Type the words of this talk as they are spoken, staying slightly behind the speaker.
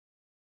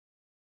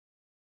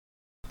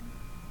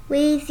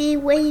Weezy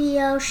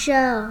Radio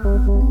Show.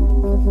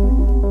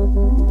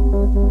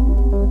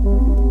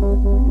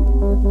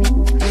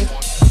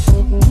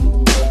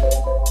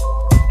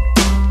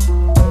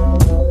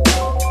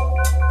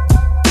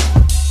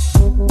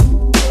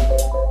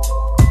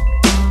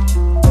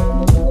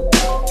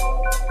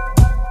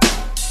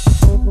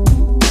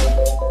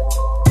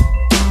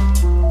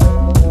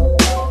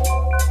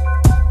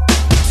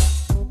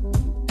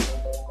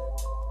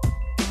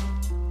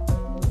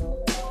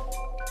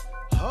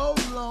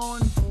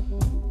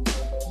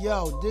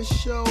 This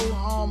show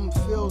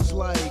feels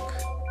like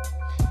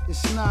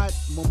it's not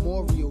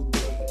Memorial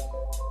Day.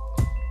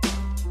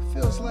 It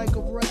feels like a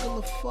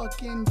regular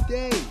fucking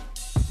day.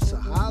 It's a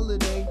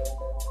holiday.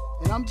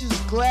 And I'm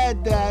just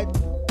glad that,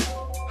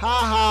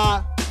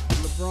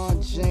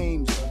 LeBron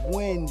James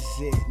wins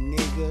it,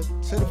 nigga,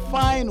 to the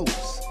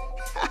finals.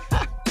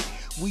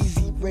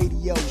 Weezy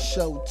Radio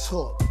Show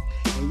talk.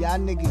 And y'all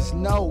niggas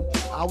know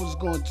I was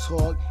gonna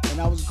talk and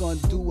I was gonna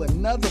do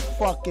another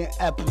fucking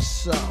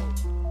episode.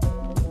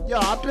 Yo,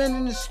 I've been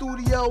in the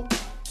studio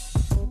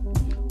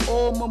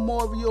all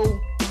Memorial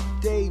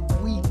Day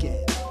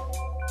weekend.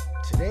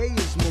 Today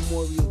is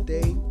Memorial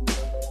Day.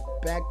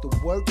 Back to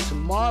work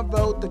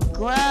tomorrow, the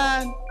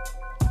grind.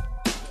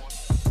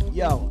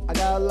 Yo, I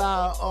got a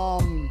lot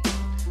of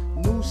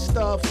new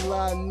stuff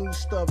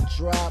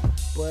drop.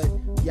 But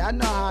y'all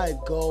know how it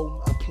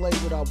go. I play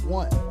what I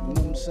want, you know what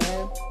I'm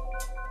saying?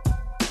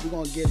 We're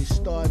gonna get it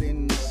started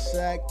in a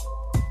sec.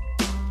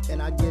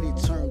 And I get it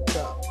turned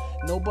up.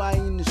 Nobody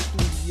in the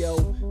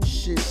studio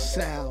shit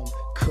sound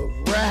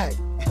correct.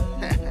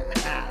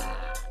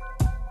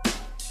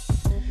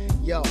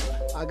 Yo,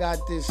 I got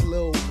this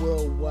little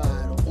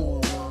worldwide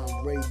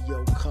online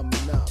radio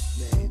coming up,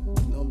 man. You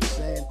know what I'm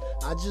saying?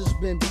 I just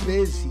been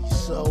busy,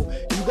 so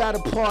you got a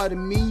part of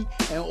me,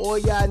 and all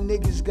y'all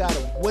niggas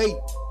gotta wait.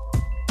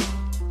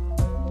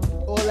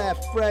 All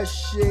that fresh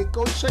shit,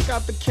 go check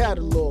out the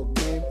catalog,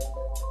 man.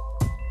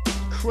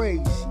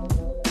 Crazy.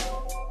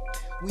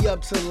 We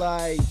up to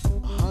like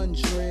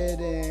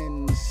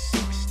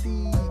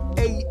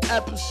 168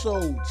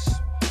 episodes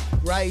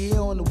right here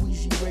on the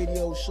Weezy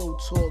Radio Show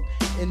talk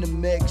in the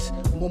mix.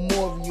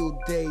 Memorial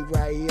Day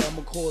right here,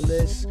 I'ma call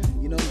this,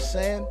 you know what I'm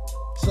saying?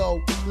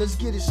 So let's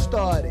get it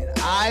started,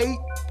 alright?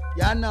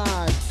 Y'all know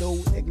how I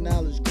do.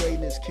 Acknowledge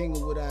greatness, king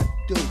of what I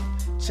do.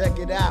 Check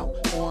it out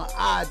on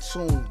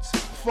iTunes.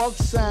 Fuck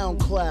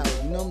SoundCloud,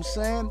 you know what I'm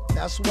saying?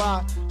 That's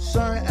why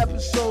certain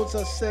episodes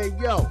I say,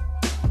 yo,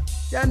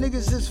 y'all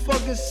niggas is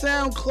fucking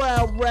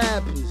SoundCloud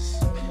rappers.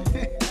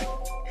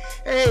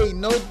 Hey,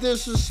 no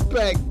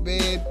disrespect,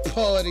 man.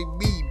 Pardon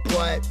me,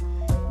 but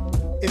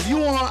if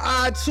you on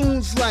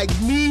iTunes like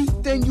me,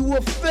 then you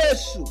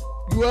official.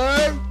 You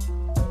heard?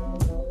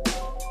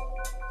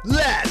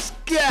 Let's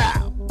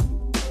go.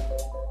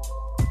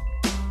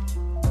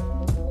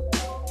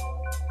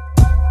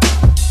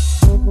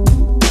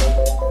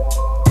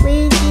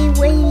 Weezy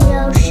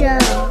Radio Show.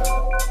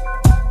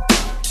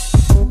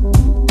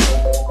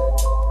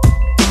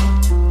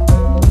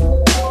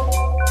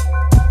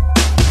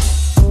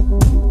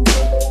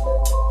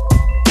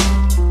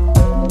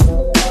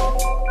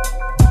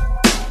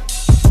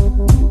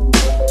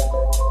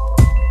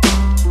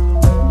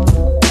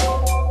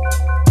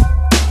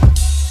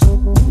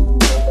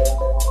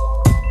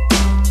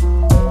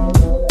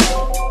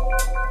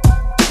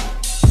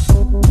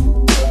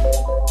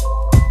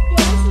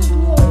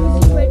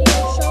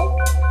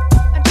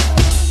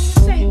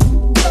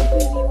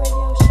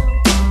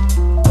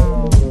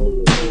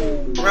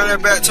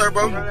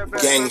 Turbo.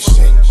 Gang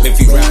shit. If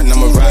he riding,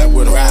 I'ma ride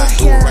with him.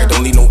 Do it right,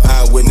 don't need no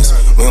eyewitness.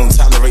 We don't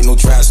tolerate no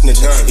dry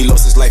snitching. He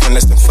lost his life in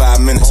less than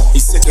 5 minutes.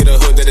 He's sick of the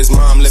hood that his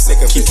mom lives.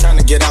 Keep trying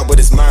to get out with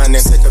his mind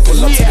and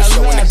pull up to the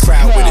show in the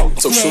crowd with it.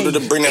 So shooter to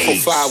bring that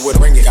 4-5 with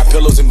him. Got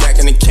pillows in back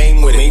and it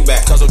came with it.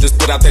 Cause I just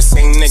put out that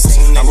same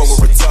nigga. I roll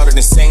with retarded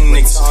and same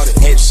niggas.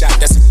 Headshot,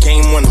 that's a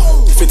game winner.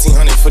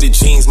 1500 for the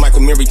jeans, Michael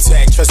Mary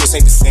tag. Trust this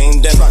ain't the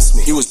same then. Trust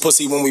me. You was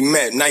pussy when we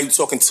met, now you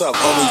talking tough.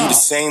 Homie, you the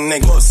same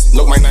nigga.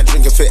 Look might not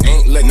drink if it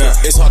ain't liquor.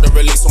 It's hard to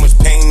release so much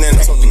pain in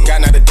it. The guy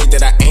not a dick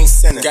that I ain't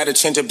sending. Gotta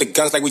change up the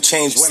guns like we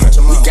changed women.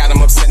 We got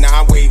them upset,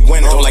 now I wait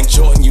winning. Don't like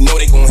Jordan, you know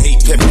they gon'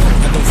 hate Pippen.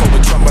 I don't fuck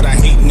with Trump, but I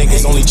hate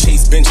niggas. Only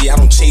chase Benji, I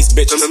don't chase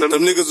bitches.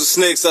 Them niggas were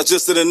snakes, I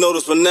just didn't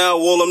notice, but now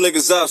all them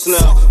niggas ops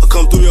now. I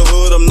come through your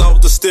hood, I'm not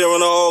with the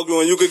steering or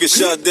arguing. You could get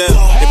shot down.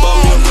 They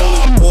bought me a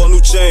rollie or a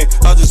new chain.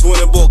 I just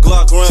went and bought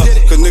Glock round.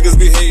 Cause niggas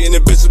be hating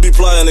and bitches be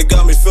plying. They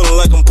got me feeling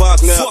like I'm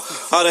Pac now.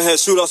 I done had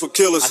shootouts with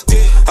killers.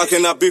 I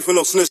cannot beef with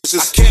no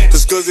snitches.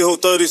 This glizzy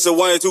hold 30, so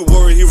why ain't too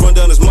worried? He run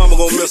down his mama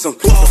gon' miss him.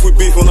 If we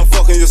beef when I'm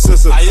fucking your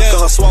sister,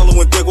 cause I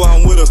swallowing dick while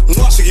I'm with her.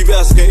 She keep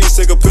asking, each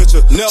take a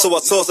picture. So I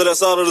toss her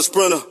that's out of the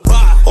Sprinter.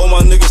 All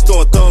my niggas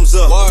throwing thumbs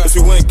up. If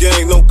you ain't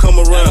gang, don't come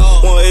around.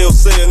 One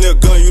AOC and they'll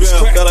gun you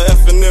down. Got a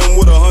F&M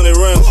with 100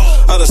 rounds.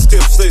 I done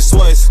skipped state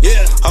twice.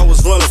 I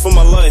was running for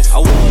my life.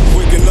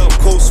 Waking up,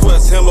 cold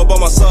sweats, hammer by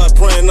my side,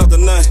 praying not the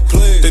night.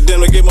 They damn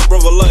near gave my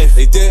brother life.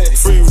 They did.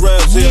 Free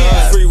raps,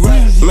 free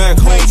raps. Mac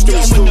home, street,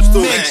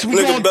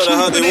 nigga better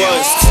how they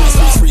was.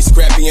 Free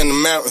scrappy in the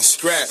mountains.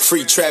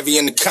 Free Travie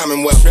in the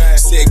Commonwealth.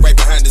 Sig right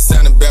behind the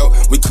sounding belt.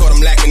 We caught him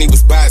lacking, he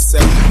was by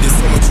himself. There's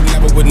so much you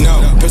never would know.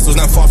 Pistols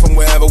not far from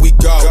wherever we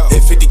go.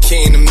 Hit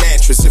 50K in the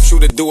mattress. If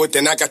shooter do it,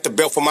 then I got the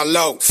belt for my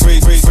load. Free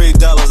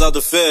dollars out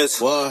the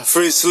feds. What?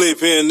 Free sleep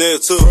here and there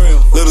too.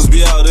 Littles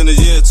be out in a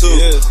year too.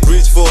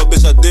 Reach for a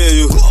bitch, I dare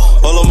you.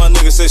 All of my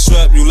niggas say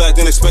strap. You lack,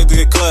 then expect to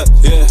get clapped.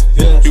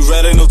 You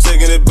rat, ain't no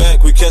taking it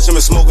back. We catch him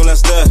and smoking,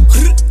 that's that.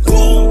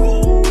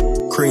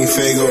 Cream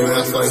Fago, man,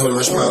 I feel like Hood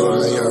Rush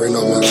Problem, man. You already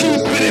know, man. Keep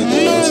it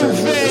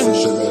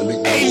moving.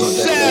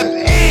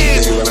 ASAP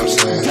is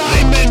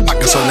Diamond.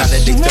 Pockets on now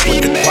that they fill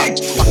with the guap.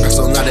 Pockets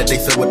on now that they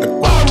fill with the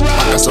guap.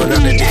 Pockets on now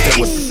that they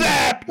fill with the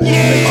ASAP,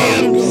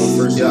 yeah.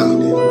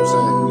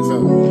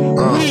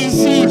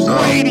 Weezy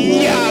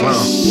Radio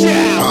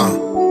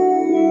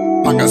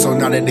Show. Pockets on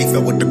now that they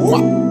fill with the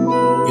guap.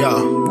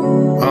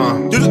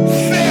 Fill with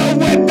the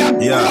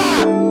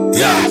guap.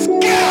 Let's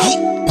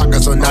go.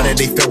 Pockets on now that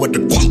they fill with the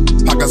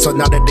guap. Pockets on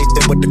now that they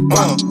fill with the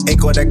guap. Ain't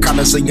got that kind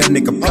of so young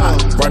nigga fly.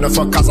 Running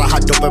for cause I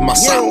hot dope in my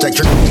sock. That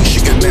drink me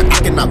shaking, man, I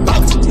cannot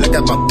box. Look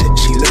at my bitch,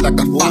 she look like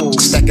a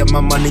fox. Stacking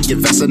my money,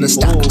 investing in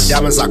stocks.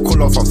 Diamonds I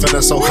cool off, I'm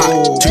feeling so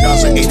hot.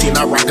 2018,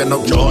 I rockin'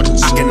 no Jordan.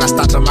 I cannot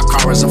stop till my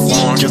car is a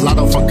farm.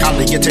 Gelato from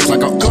Cali, it tastes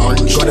like a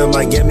orange. Go to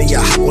Miami, I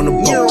hop on the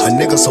boat. A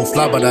nigga so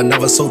fly, but I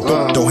never so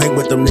dope. Don't hang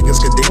with them niggas,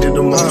 cause they did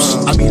the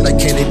most. I be like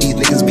Kennedy,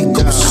 niggas be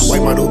ghosts.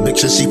 White model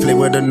bitch, she play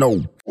with a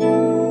no.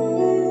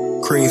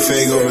 Cream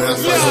Fago, man, I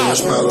feel like Hood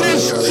Rush Problem.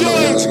 This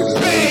joint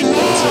bang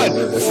on.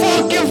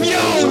 Fuck if you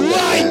don't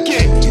like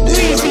it.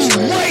 Weezy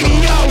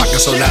Radio Show.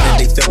 Pockets on now that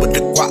they fill with the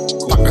guap.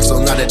 Pockets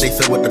on now that they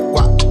fill with the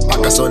guap.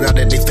 Pockets on now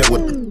that they fill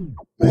with the.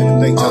 Man,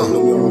 they told me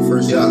we on the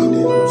first year. You know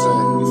what I'm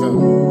saying? You feel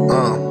me?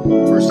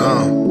 First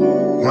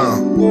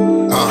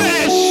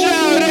Best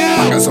shout out.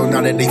 Pockets on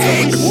now that they fill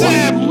with the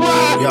ASAP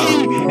guap.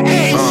 Rocky.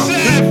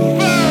 ASAP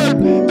Ferg.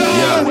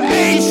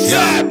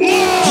 ASAP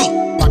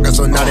Moore. Pockets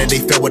on now that they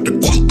fill with the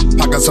guap.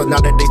 Pockets on now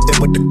that they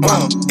fill with the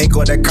guap. Ain't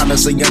got that kind of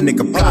so young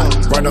nigga fly.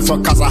 Running for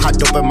cause I hot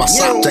dope in my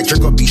sock. That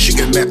drink will be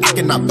shaking, man, I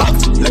cannot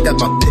box. Look at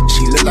my bitch,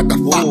 she look like a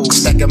fox.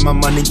 Stacking my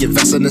money,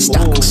 investing in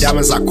stocks.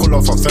 Diamonds I cool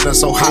off, I'm feeling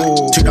so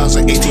hot.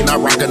 2018, I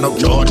rockin' no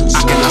Jordan.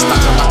 I cannot stop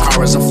till my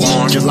car is a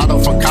farm.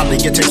 Gelato from Cali,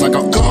 it tastes like a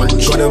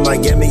orange. Go to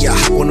Miami, I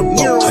hop on the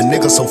boat. A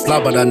nigga so fly,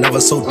 but I never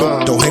so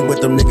dope. Don't hang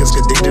with them niggas,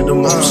 cause they did the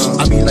most.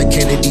 I be like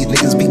Kennedy,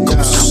 niggas be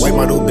ghosts. White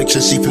model bitch,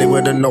 she play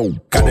with a no.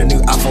 Got a new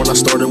iPhone, I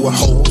started with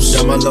hoes.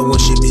 Damn, I love when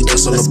she be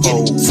dancing on the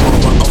pole. For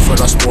my outfit,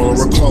 I spoil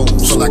her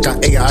clothes. So like an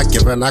AI,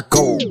 giving I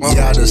gold.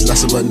 Yeah, I just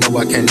lesson, but no,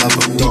 I can't love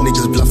her. These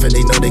niggas bluffing,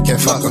 they know they can't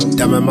fuck her.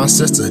 Damn it, my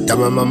sister,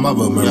 damn it, my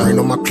mother. Man, rain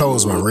on my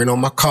clothes, man, rain on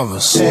my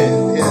covers.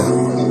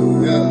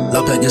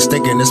 Love package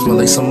steak and it smell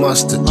like some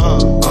mustard.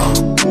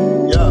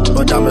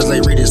 But diamonds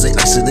like readers, they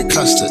icy, they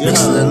clustered.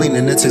 Mixing and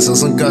leaning, it tastes like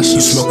some gush.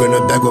 You smoking a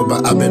bag,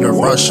 but I been to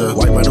Russia.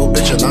 White metal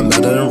bitch, and I'm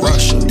better than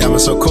Russia.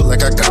 Diamonds so cool,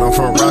 like I got them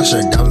from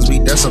Russia. Diamonds be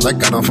dancing, like I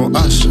got them from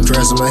Usher.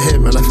 Dress in my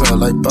head, man, I feel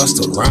like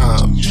Busta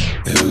Rhymes.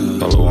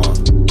 Follow on.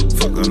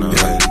 Fuck on the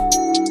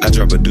I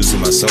drop a deuce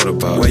in my soda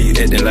pop. Why you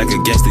acting like a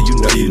gangster? You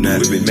know you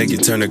not. We been make it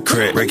turn to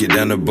crack. Break it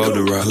down to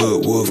Boulder Rock.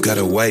 Hood Wolf got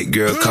a white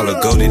girl, call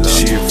her Goldie.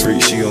 She a freak,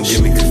 she gon'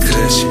 give me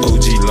concussion.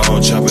 OG long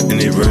chopper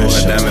in it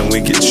rush. A diamond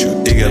wink at you.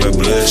 It got a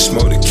blood.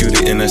 Smoke the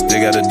cutie and I still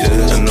got a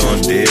dust. I know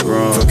I'm dead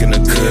wrong. Fucking a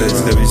cuz.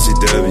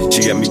 WCW,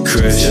 she got me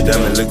crushed. Your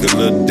diamond look a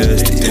little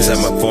dusty. Inside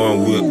my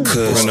foreign whip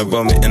cuss. Run up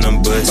on me and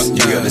I'm bust.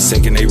 You got the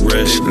second they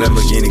rush.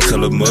 Lamborghini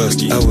color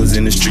musky. I was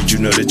in the street, you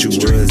know that you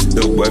was.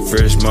 Dope boy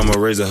fresh, mama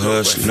raise a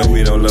hush. No,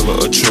 we don't love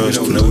her or trust.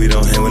 No, we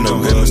don't hang with no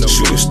buzz.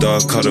 Shooting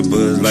star, caught a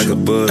buzz like a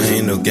buzz. I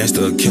ain't no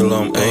gangster, a killer,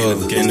 I'm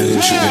up. In the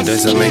hood shooting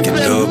dice, I make it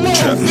double.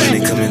 Trap money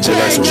coming just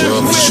like some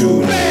rubber.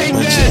 Shooting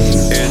my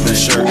jeans, everything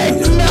shirt. I'm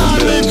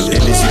better.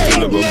 And this is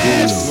full of a boo.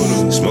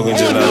 Smoking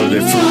gelato,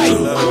 that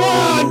fruit.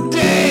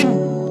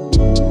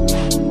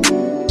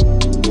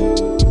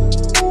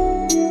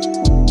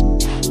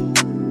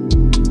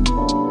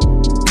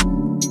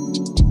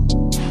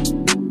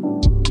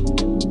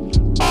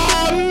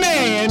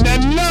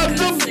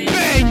 Another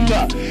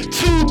banger,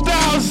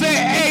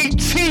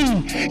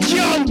 2018,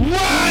 Young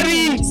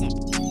Roddy.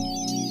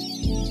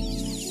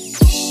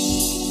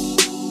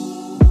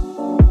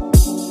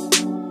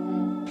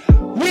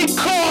 We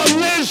call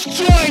this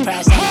joint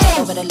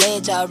home. Over the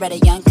ledge already,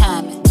 young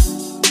Common.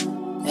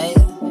 Hey.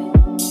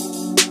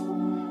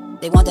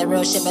 They want that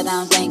real shit, but I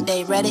don't think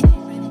they ready.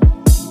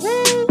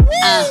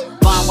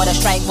 Born with a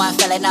strike, one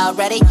feeling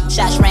already.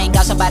 Shots ring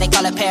out, somebody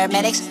call it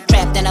paramedics.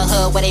 Trapped in the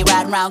hood where they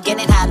riding around,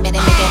 getting hot,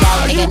 minute, make it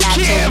out, nigga, not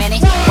too many.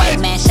 White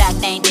man shocked,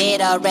 they ain't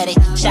dead already.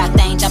 Shocked,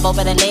 they ain't jump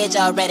over the ledge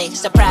already.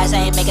 Surprised,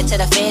 I ain't make it to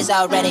the feds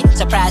already.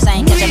 Surprised, I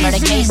ain't catch a murder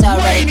case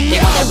already.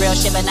 They want that real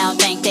shit, but I don't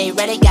think they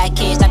ready. Got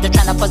kids, I'm just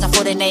trying to put some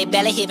food in their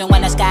belly. Even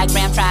when the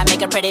skygram try to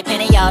make a pretty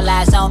penny, y'all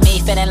eyes on me,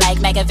 feeling like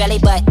Machiavelli.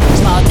 But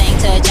small thing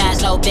to a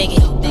giant's no biggie.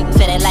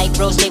 Feeling like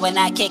Bruce Lee when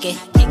I kick it.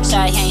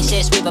 Sorry, I ain't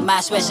shit, sweep with my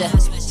swisher.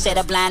 Say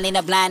the blind, lean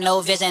the blind, no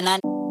vision.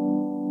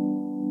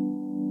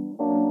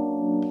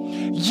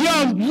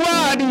 Young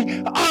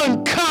Roddy,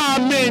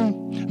 Uncommon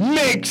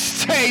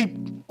mixtape.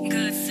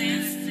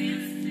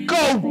 Go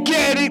go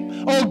get it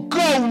or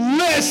go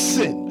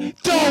listen.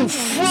 Don't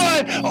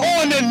front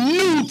on the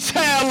new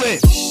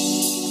talent.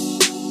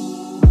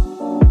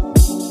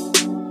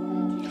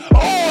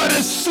 All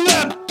the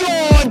slept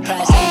on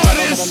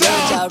artists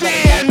out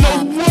there in the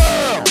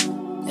world.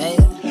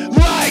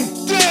 Like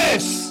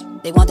this.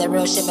 They want that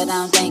real shit, but I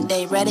don't think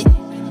they ready.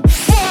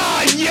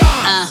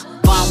 Fire!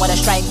 Born with a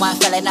strike, one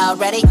feeling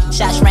already.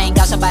 Shots ring,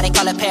 got somebody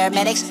call it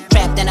paramedics.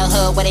 Trapped in the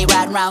hood where they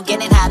riding around,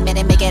 getting hot,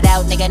 minute, make it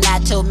out, nigga,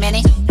 not too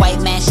many.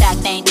 White man shock,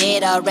 they ain't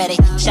dead already.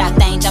 Shock,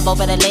 they ain't jump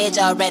over the ledge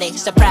already.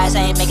 Surprise,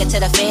 I ain't make it to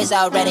the feds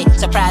already.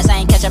 Surprise, I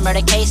ain't catch a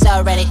murder case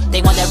already.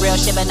 They want that real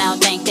shit, but I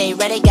don't think they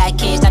ready. Got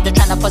kids, I'm just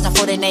trying to put some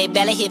food in their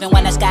belly. Even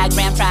when the sky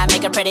gram try and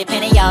make a pretty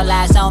penny. Y'all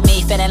lies on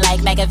me, feeling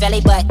like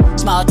Machiavelli. But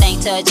small thing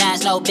to a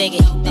giant's no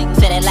biggie.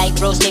 Feeling like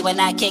Bruce Lee when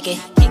I kick it.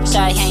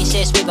 Sorry, ain't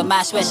shit, sweet but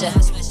my swisher.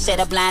 Say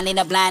the blind, lean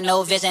the blind,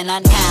 no vision,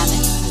 uncommon.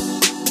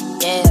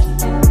 Yeah.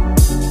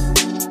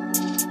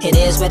 It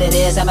is what it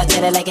is, I'ma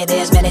tell it like it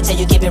is. Many tell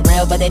you keep it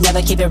real, but they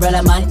never keep it real,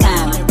 I'm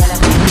uncommon.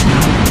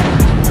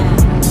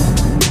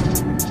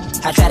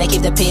 I try to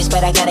keep the peace,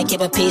 but I gotta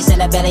keep a piece in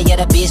the belly of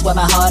the beast with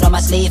my heart on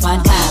my sleeve,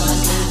 uncommon.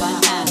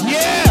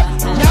 Yeah,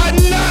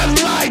 not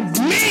like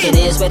me. It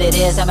is what it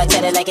is, I'ma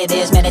tell it like it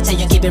is. Many tell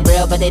you keep it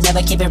real, but they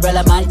never keep it real,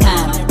 I'm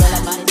uncommon.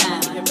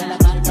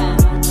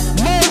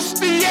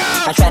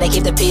 I try to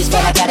keep the peace, but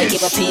I gotta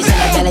keep a piece in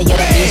the belly of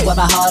the beast with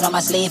my heart on my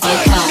sleeve. When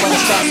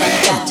it's stress, I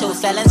got two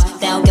felons.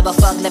 They don't give a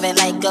fuck, living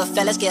like good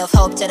fellas. Give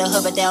hope to the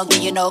hood, but they don't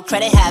give you no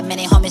credit. Have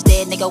many homies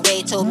dead, nigga,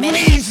 way too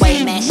many.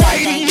 White man shot,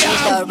 they ain't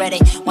aged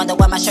already. Wonder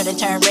why my shirt done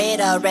turned red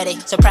already.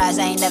 Surprised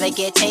I ain't never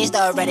get tased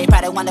already.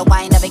 Probably wonder why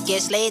I ain't never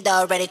get slayed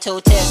already.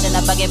 2 tears in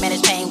the bucket, man,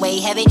 it's pain way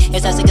heavy.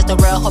 It's us against the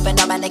world, hoping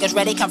all my niggas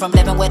ready. Come from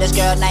living with this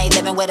girl, now you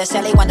living with a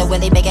celly. Wonder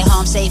will he make it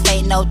home safe,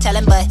 ain't no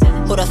telling. But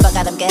who the fuck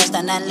got them gassed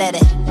on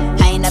unleaded?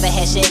 I ain't never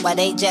had shit while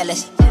they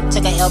jealous.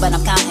 Took a L, but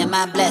I'm counting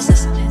my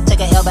blessings.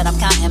 Took a L, but I'm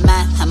counting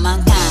mine. I'm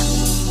unkind.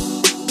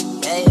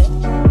 Yeah.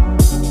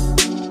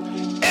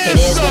 It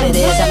is what it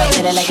is, I'ma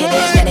tell it like it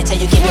is. Many tell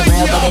you keep it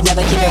real, but they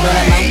never keep it real,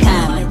 I'm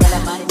unkind.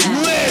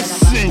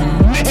 Listen,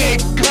 nigga.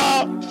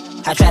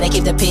 I try to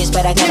keep the peace,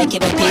 but I gotta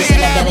keep a piece in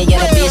the belly of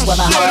the beast with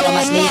my heart on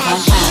my sleeve,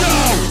 unkind.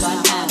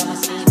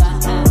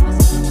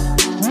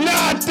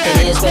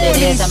 It is what it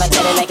is, I'ma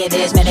tell it like it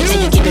is. Many tell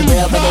you keep it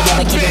real, but they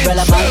never keep it real,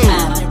 I'm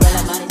unkind.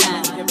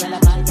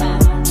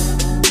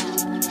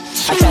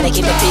 I try to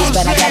keep the peace,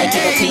 but I gotta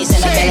keep a piece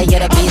in the belly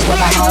of the beast with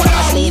my heart on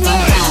my sleeve,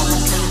 unkind.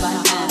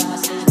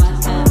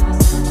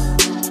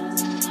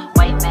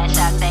 White man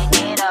shot, they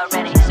dead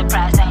already.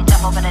 Surprised they ain't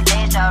jump over the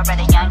ledge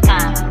already,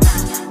 unkind.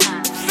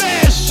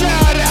 Fair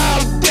shout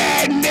out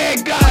that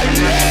nigga.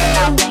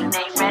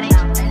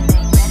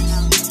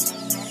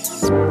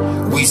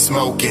 We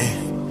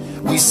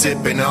smoking, we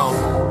sipping on,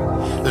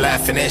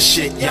 laughing at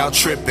shit y'all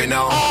tripping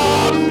on.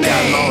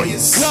 Got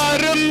lawyers, got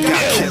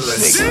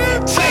killers.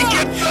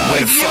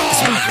 Where the fuck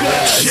is my girl?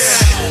 Yeah.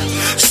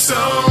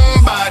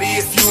 Somebody,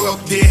 if you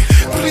up there,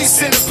 please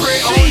send a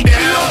prayer on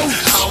down.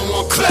 I don't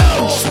want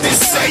clap off this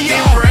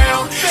second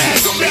round.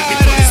 Ain't gon' make me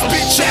put this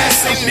bitch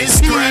ass in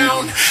this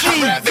ground.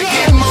 I'd rather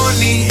get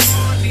money,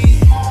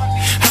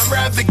 I'd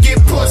rather get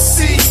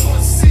pussy.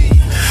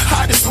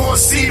 I just wanna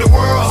see the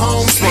world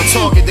home. Wanna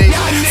talk it, they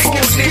full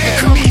nigga,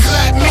 come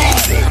clap me.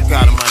 I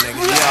got him, my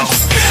nigga, yo.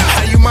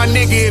 How you my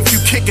nigga if you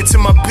kick it to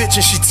my bitch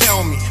and she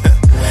tell me?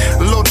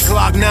 Load the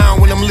Glock 9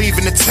 when I'm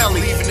leaving the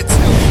telly.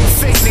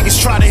 Fake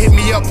niggas try to hit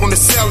me up on the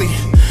celly,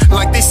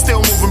 like they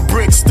still moving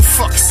bricks, the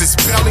fuck is this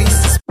belly?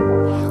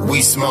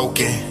 We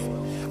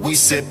smoking, we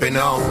sipping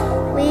on,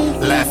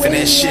 laughing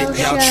at shit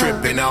y'all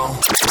tripping on.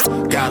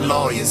 Got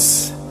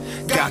lawyers,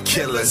 got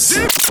killers.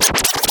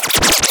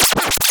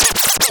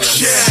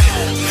 Yeah,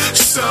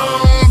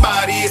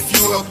 somebody if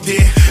you up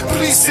there,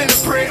 please send a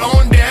prayer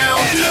on down.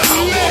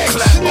 I won't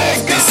clap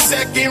off this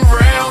second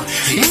round.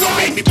 He gon'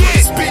 make me put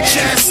his bitch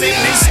ass in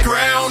this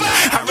ground.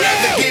 I'd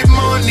rather get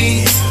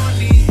money,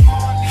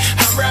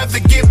 I'd rather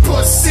get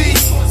pussy.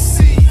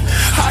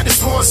 I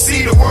just wanna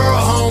see the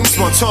world home. Just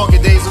wanna talk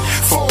it, Daisy.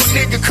 For a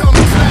nigga, come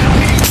and clap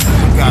me.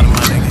 Got him,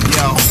 my nigga,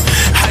 yo.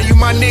 How you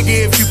my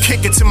nigga if you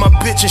kick it to my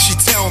bitch and she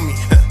tell me?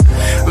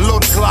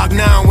 Load the Glock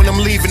 9 when I'm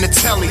leaving the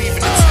telly.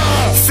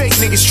 Fake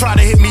niggas try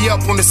to hit me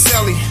up on the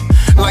celly,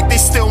 like they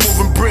still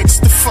moving bricks,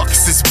 the fuck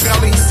is this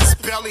belly?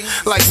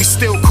 Like we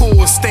still cool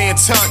and stay in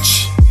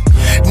touch.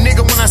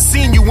 Nigga, when I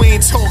seen you, we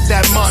ain't talk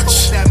that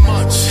much.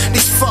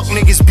 These fuck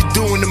niggas be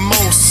doing the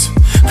most,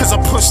 cause I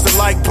push the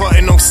like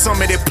button on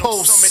some of their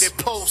posts.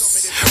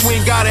 We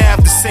ain't gotta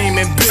have the same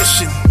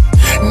ambition.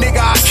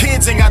 Nigga, our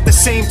kids ain't got the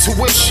same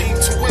tuition.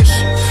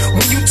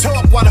 When you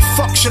talk, why the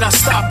fuck should I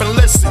stop and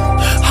listen?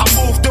 I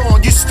moved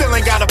on, you still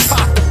ain't got a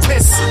pot to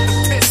piss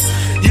in.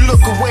 You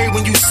look away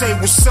when you say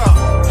what's up.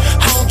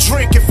 I don't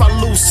drink if I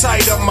lose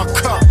sight of my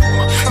cup.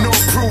 No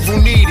approval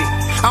needed,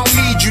 I don't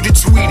need you to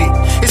tweet it.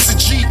 It's a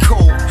G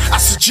code, I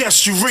suggest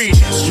suggest you read.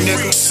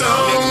 Nigga,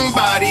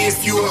 somebody,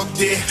 if you up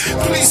there,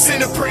 please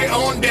send a prayer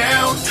on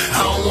down.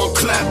 I don't want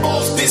clap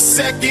off this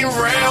second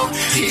round.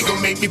 He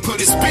gon' make me put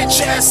his bitch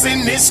ass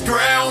in this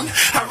ground.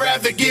 I'd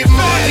rather get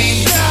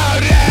money.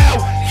 Shout out.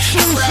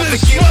 I'd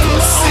rather get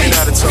pussy. Ain't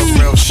how to talk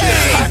real shit.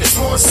 I just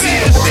wanna see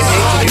they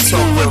hate when you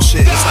talk real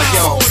shit. It's like,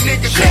 yo,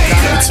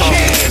 gotta talk.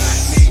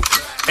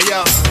 Hey,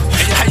 yo,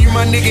 how you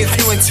my nigga if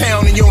you in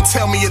town and you don't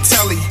tell me your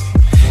telly?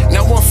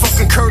 Not one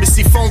fucking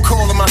courtesy phone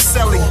call on my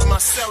celly.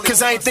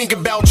 Cause I ain't think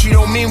about you,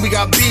 don't mean we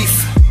got beef.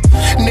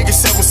 Nigga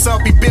said what's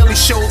up, he barely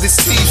showed his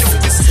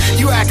teeth.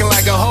 You acting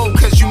like a hoe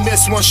cause you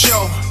missed one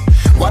show.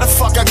 Why the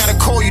fuck I gotta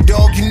call you,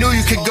 dog? You knew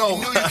you could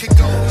go.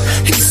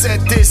 He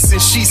said this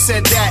and she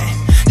said that.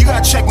 You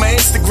gotta check my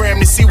Instagram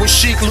to see what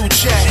Chic Lou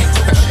chat.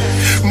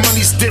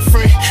 Money's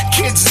different,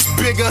 kids is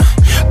bigger.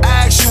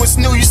 I asked you what's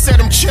new, you said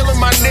I'm chillin',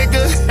 my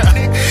nigga.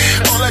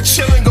 All that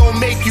chillin' gon'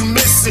 make you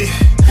miss it.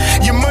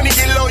 Your money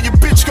get low, your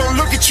bitch gon'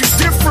 look at you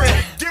different.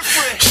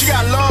 She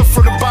got love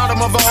from the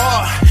bottom of her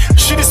heart.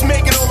 She just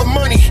making all the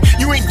money,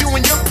 you ain't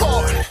doing your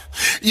part.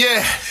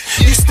 Yeah,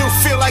 you still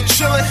feel like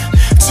chillin'?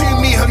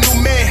 To me, her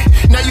new man,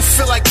 now you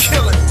feel like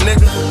killin',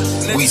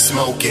 nigga. We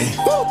smoking,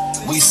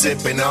 we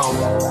sippin' on,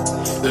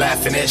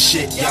 laughing at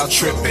shit y'all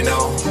trippin'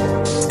 on.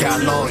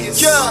 Got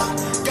lawyers,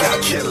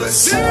 got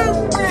killers.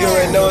 You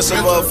ain't know it's a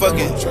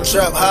motherfucking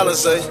trap holla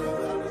say.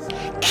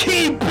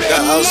 Keep it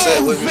got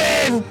Offset with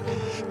me.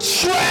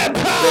 Trap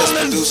best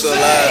producer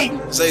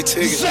alive, Zay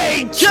Tigger.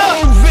 Zay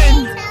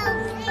Tovin,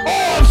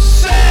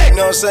 Offset. You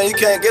know what I'm saying? You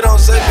can't get on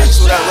Zay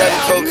bitch without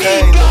rapping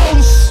cocaine.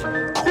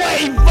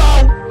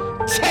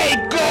 Quavo,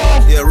 take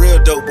off. Yeah,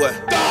 real dope boy.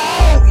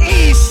 Dog,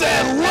 East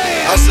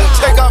Atlanta. I said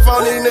take off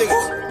on these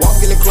niggas. Walk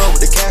in the club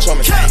with the cash on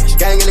me.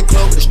 Gang in the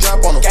club with the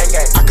strap on them.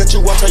 I cut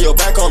you off, turn your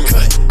back on me.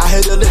 I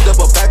hit a lid up,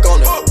 but back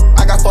on it.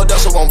 I got 4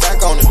 dust, so I'm back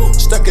on it.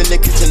 Stuck in the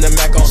kitchen, the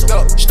Mac on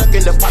it. Stuck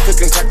in the pocket,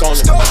 can crack on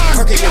it.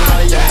 Perky your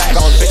money, your back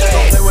on it. Bitch,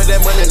 don't play with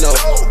that money, no.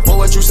 Boy,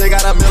 what you say,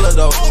 got a miller,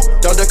 though.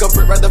 Don't dick a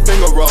brick, right the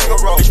finger roll.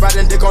 Bitch,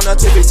 riding dick on her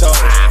tippy toe.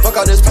 Fuck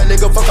all this pain,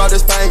 nigga, fuck all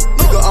this pain.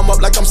 Nigga, I'm up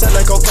like I'm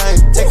selling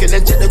cocaine. Taking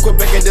the jet, they quit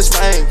back in this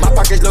pain. My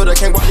pockets loaded,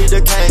 can't walk, need the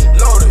cane.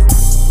 Loaded.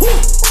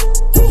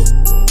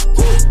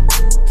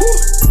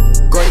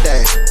 Great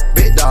day,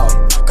 big dog,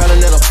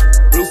 continental,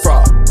 blue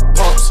frog,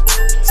 pumps,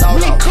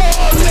 salt off.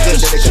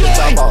 Niggas that they couldn't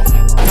top off.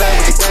 Playing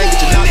with the gang, get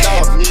you knocked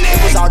off.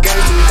 It was all game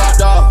till we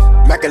popped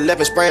off. Mac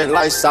 11 spraying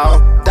lights off.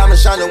 Diamond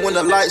shining when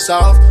the lights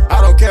off.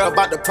 I don't care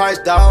about the price,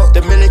 dog.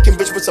 Dominican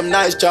bitch with some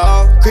nice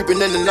job. Creeping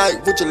in the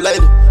night with your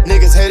lady.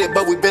 Niggas hate it,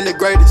 but we been the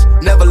greatest.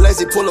 Never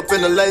lazy, pull up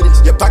in the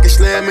latest. Your pocket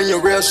slim and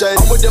your real shady.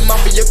 I'm with the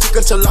mafia,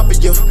 cooking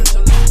tilapia.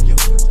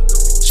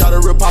 Shot a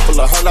real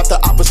popular, heard off the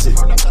opposite.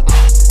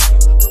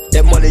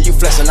 That money you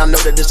flexing, I know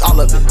that it's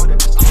all of it.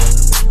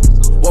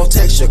 Won't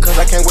text you, cause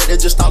I can't wait to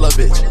just all of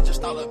it. Walk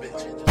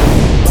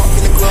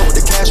in the club with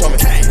the cash on me.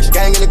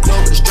 Gang in the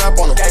club with the strap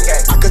on them.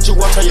 I cut you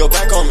off, turn your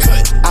back on me.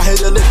 I hit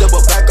a lid up,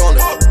 but back on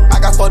it.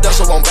 I got 4 dust,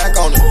 so I'm back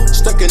on it.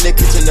 Stuck in the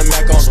kitchen, the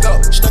Mac on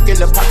it. Stuck in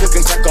the pocket,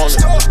 can crack on it.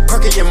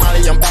 Perky your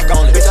money, I'm back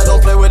on it. Bitch, I don't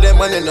play with that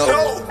money, no.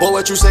 Boy,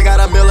 what you say, got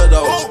a miller,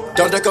 though.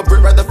 Don't dick a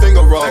brick, right the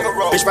finger roll.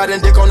 Bitch,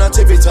 riding dick on her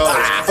tippy toe.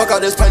 Fuck all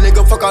this pain,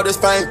 nigga, fuck all this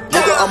pain.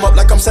 Nigga, I'm up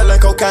like I'm selling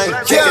cocaine.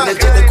 Kicking the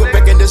jet, they quit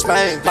back in this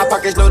pain. My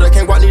pockets loaded,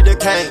 can't walk, need the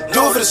cane.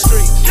 Do it for the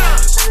street.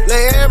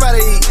 Let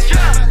everybody eat.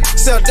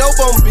 Sell dope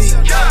on beat.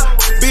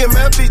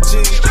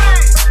 BMFPG.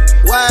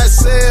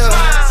 YSL.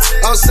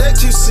 Offset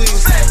QC.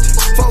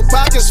 4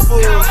 pockets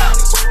full.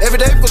 Every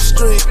day for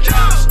street.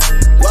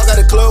 Walk out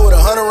the club with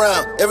 100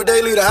 rounds. Every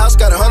day leave the house,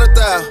 got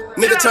 100,000.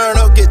 Nigga turn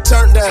up, get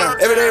turned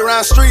down. Every day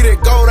round street, it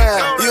go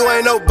down. You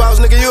ain't no boss,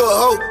 nigga, you a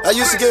hoe. I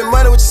used to get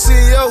money with your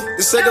CEO.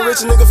 The second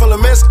rich nigga from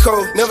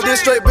Mexico. Never did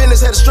straight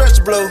business, had a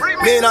stretch to blow.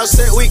 Me and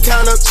Offset, we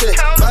count up check.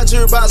 My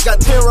jewelry box got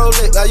 10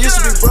 Rolex. I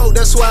used to be broke,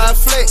 that's why I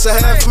flex. A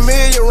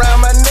 $500,000 around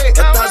my neck.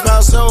 I thought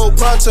my soul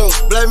pronto.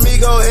 Black me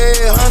go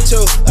ahead,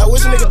 huncho. I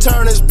wish a nigga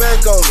turn his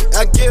back on me.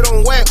 I get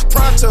on whack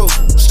pronto.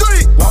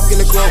 Street. Walk in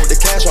the club with the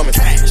cash on me.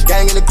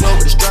 Gang in the club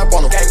with the strap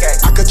on them.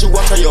 I cut you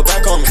off, turn your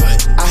back on me.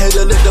 I hit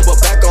a lid up, but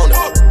back on it.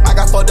 I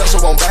got 4 dust,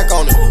 so I'm back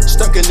on it.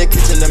 Stuck in the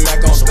kitchen, the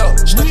Mac on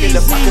it. Stuck in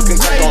the pocket, can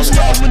crack on it.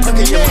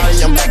 Perky your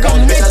money, I'm back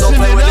on it. Bitch, I don't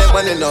play with that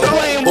money, no.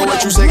 Boy,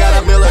 what you say, got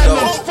a miller,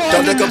 though.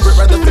 Don't dick a brick,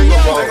 right the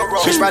finger roll.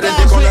 Bitch, riding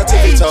dick on her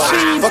tippy toe.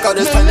 Fuck all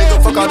this pain, nigga,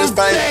 fuck all this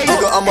pain.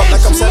 Nigga, I'm up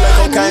like I'm selling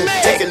cocaine.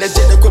 Taking the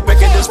jet, they quit back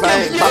in this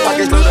pain. My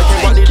pockets loaded,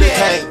 can't walk, need the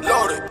cane.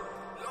 Loaded.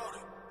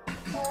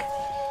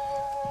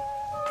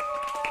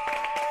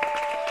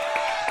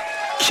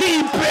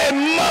 Keep it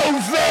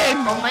moving.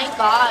 Oh my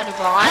God,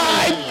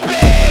 Ronnie.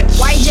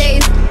 White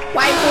J's,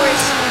 white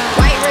horse,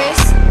 white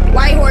wrist,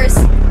 white horse.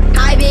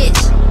 Hi bitch,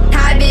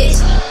 hi bitch,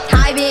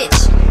 hi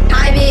bitch,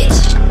 hi bitch.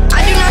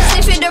 I do not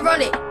sniff it to roll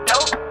it.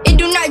 Nope. It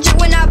do not drip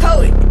when I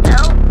pull it.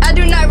 Nope. I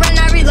do not run,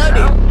 I reload it.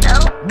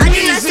 Nope. I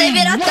do not save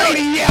it, I throw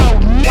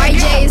it. White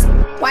J's,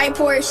 white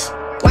Porsche,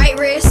 white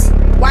wrist,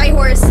 white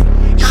horse.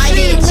 Hi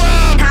bitch,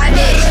 hi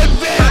bitch,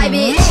 hi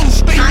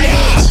bitch, hi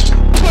bitch.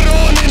 Put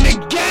on in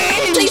the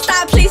game. Please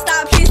stop, please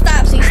stop, please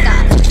stop, please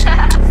stop.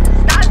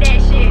 Stop that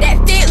shit. That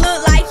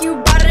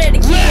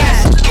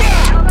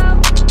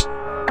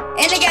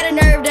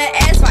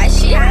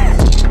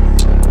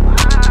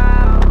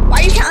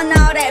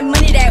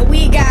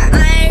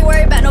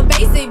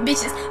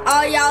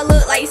y'all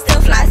look like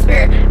still fly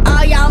spirit.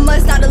 All y'all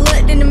must not have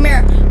looked in the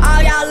mirror.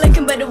 All y'all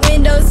looking but the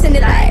windows in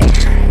it like,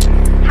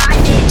 hi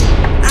bitch.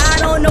 I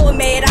don't know what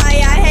made all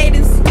y'all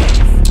haters.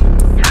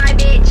 Hi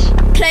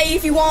bitch. Play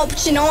if you want,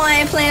 but you know I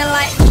ain't playing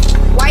like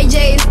white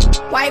J's,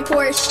 white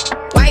Porsche,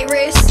 white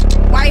wrist,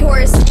 white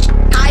horse.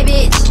 Hi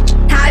bitch,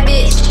 hi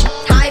bitch,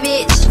 hi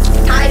bitch,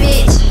 hi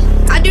bitch.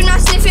 I do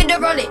not sniff it to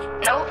roll it.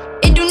 No.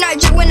 It do not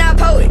drip when I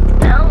pull it.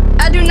 No.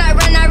 I do not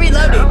run, I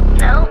reload it.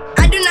 No.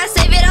 I do not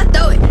save it, I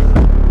throw it.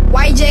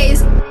 White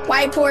J's,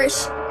 white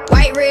Porsche,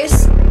 white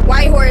wrist,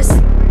 white horse.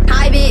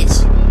 Hi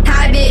bitch,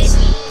 hi bitch,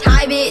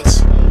 hi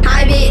bitch,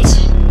 hi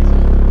bitch.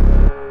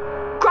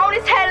 Grown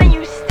as hell and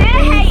you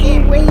still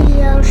hating.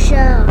 Radio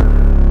show.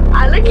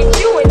 I look at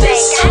you and think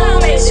I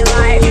don't make it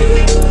like.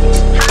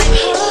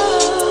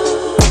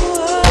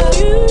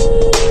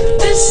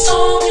 This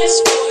song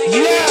is for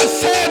you.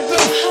 Yes, head the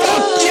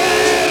fuck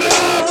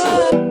yeah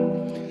up.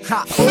 Ha,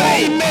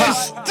 famous.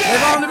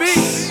 Live on the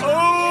beat.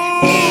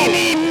 Oh,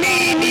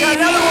 we got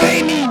another one.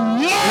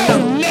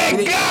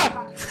 Nigga.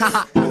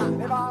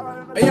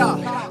 Hey, y'all.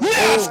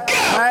 Let's go.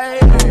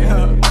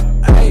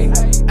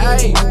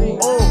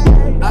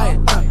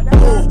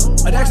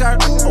 Hey, Dexter,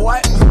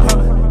 what?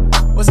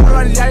 What's up,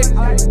 buddy, Jay?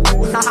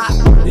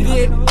 You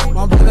did?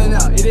 My brother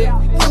now, you did?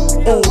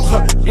 Oh,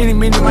 any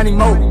minute, money,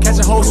 mo. Catch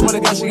a hoe, swear to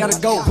God, she gotta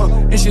go.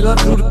 And she love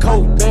to do the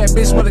coke. Bad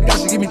bitch, swear to God,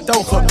 she give me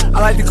throw. I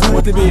like to cool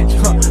with the bitch.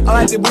 I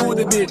like to boo with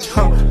the bitch.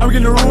 I'm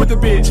getting the room with the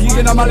bitch. You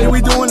get on my leg,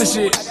 we doing the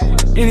shit.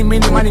 Any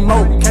minute, money,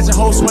 mo. Catch a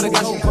hoe, swear to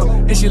God, she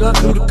and she love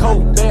to do the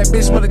coke. Bad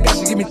bitch, swear to God,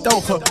 she give me throw.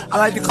 I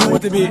like to cool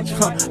with the bitch.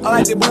 I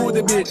like to boo with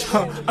the bitch.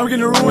 I'm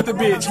getting the room with the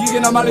bitch. You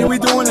get on my leg, we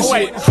doing the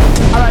shit.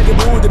 I like to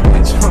boo with the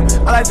bitch.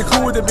 I like to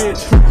cool with the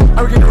bitch.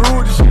 I'm getting the room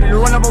with the shit. You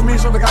run up on me,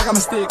 so like I got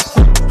my stick.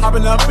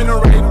 Hopping up in a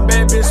rave,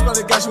 bad bitch, swear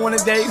to God, she want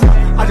a date.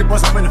 I just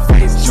bust up in the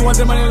face. She want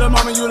the money, little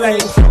mama, you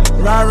late.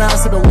 Ride around,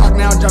 sip and walk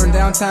now, driving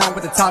downtown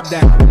with the top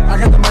down. I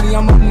got the money,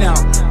 I'm up now.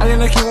 I didn't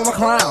look you with my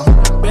clown.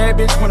 Bad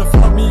bitch wanna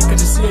fuck me,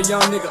 cause you see a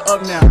young nigga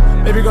up now.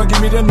 Baby gon'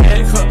 give me the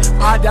neck,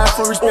 I die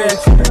for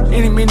respect.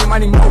 Any minute,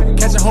 money, mo.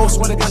 Catch a hoe,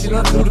 swear to God, she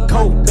love to do the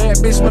coke. Bad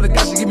bitch, swear to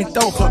God, she give me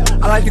throw.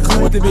 I like to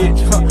cool with the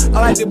bitch.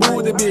 I like to boo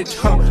with the bitch.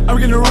 I'm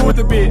getting the room with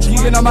the bitch. You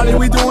get on my leg,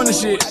 we doing the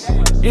shit.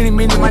 Any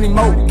minute, money,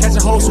 mo. Catch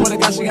a hoe, swear to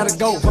God, she gotta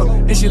go.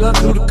 And she love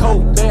to do the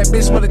coke. Bad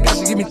bitch, swear to God,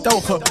 she give me throw.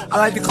 I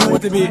like to cool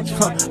with the bitch.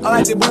 I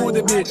like to boo with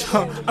the bitch.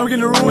 I'm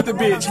getting the room with the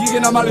bitch. You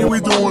get on my leg, we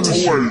doing the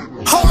shit.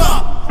 Hold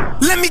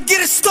up, let me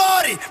get it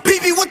started.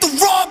 BB with the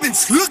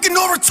Robins, looking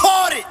all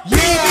retarded.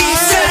 BB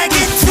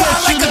sagging, fly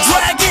like a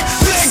dragon.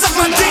 Bitches up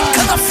my dick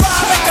cause I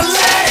fly like a leg.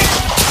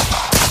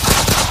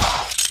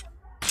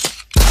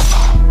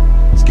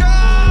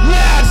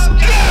 Let's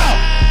go!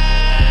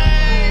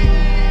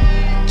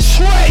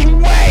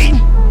 Trainway,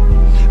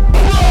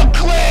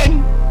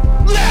 Brooklyn,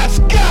 let's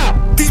go!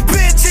 These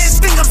bitches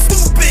think I'm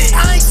stupid,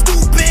 I ain't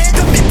stupid.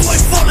 The big boy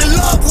fall in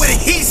love with it,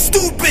 he's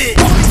stupid.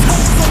 All these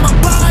hoes on my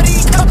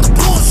body, cut the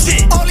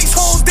bullshit. All these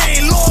hoes, they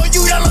ain't loyal,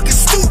 y'all looking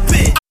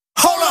stupid.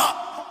 Hold up,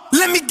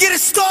 let me get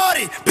it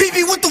started.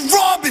 BB with the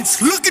Robins,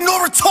 looking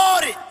all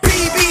retarded.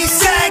 BB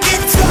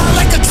sagging, fly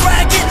like a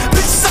dragon.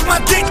 Bitches suck my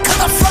dick cause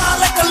I fly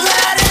like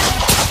Aladdin.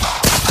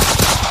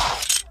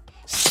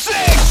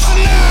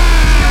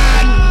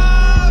 6ix9ine,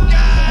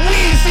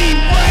 Weezy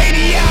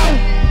Radio.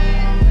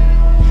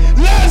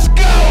 Let's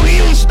go,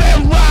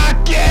 Houston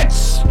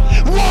Rockets,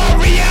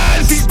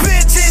 Warriors. These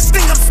bitches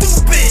think I'm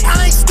stupid,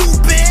 I ain't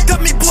stupid.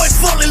 Dummy boy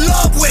fall in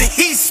love with it,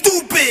 he's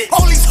stupid.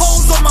 All these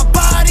hoes on my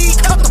body,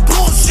 cut the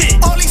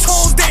bullshit. All these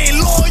hoes, they ain't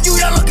loyal,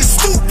 y'all looking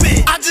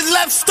stupid. I just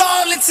left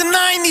Starlets and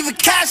I ain't even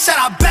cash out.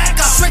 I back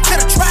up, straight to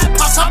the trap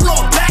house, I blow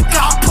it back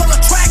out. I pull the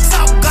tracks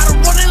out, gotta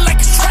run it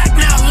like a track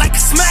now. Like a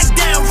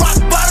smackdown, rock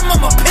bottom,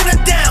 I'ma pin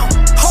it down.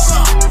 Hold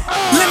up,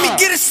 let me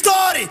get it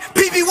started.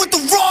 BB with the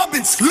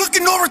Robins,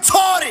 looking all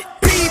retarded.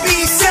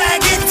 BB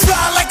sagging,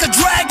 fly like a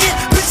dragon.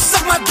 Bitches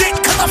suck my dick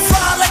cause I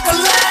fly like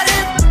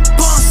Aladdin.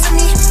 Boss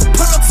me,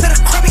 pull up to the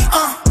cribby,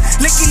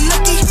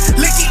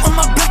 licky on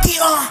my blicky,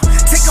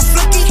 take a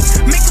flicky,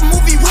 make a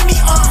movie with me,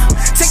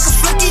 take a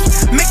flicky,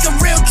 make a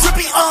real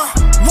trippy,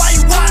 why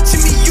you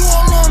watching me? You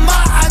all on my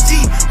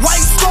IG. Why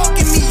you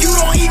stalking me? You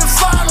don't even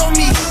follow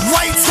me.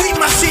 Why you tweet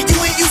my shit? You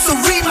ain't used to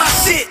read my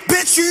shit.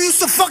 Bitch, you used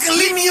to fucking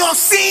leave me on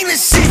scene and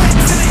shit.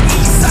 To the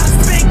east side,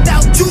 spanked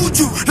out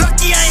Juju.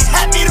 Lucky I ain't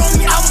had it on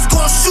me, I was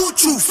gonna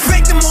shoot you.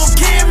 Spanked him on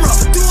camera,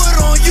 do it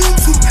on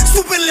YouTube.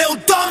 Stupid little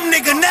dumb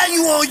nigga, now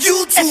you on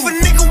YouTube. If a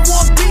nigga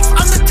want beef,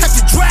 I'm the type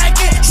to drag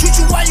it. Shoot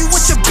you while you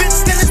with your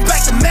bitch, then it's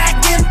back to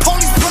mackin'.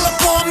 Police pull up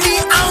on me,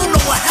 I don't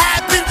know what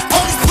happened.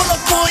 Police pull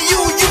up on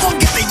you, you gon'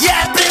 get the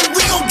yapping.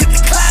 We gon' get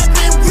the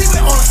clapping, we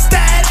been on the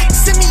static.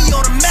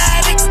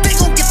 Semi-automatics, they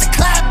gon' get the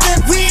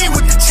clapping. We ain't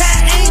with the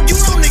chatting, you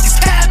know niggas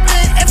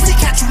capping. If we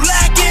catch you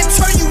lacking,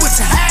 turn you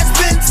into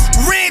has-beens.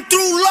 Ran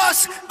through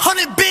lush,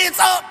 100 bands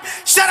up.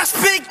 Shout out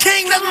Spin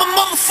King, that's my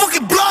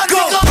motherfucking blood,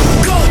 nigga.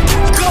 Go,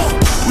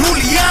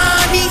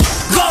 Muliani.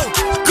 Go,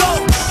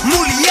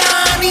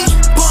 Muliani.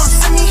 Boss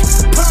me,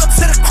 pull up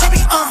to the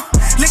cribby,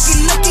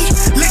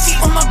 licky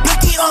on my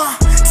blicky,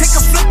 take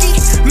a flicky,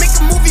 make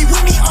a movie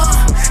with me,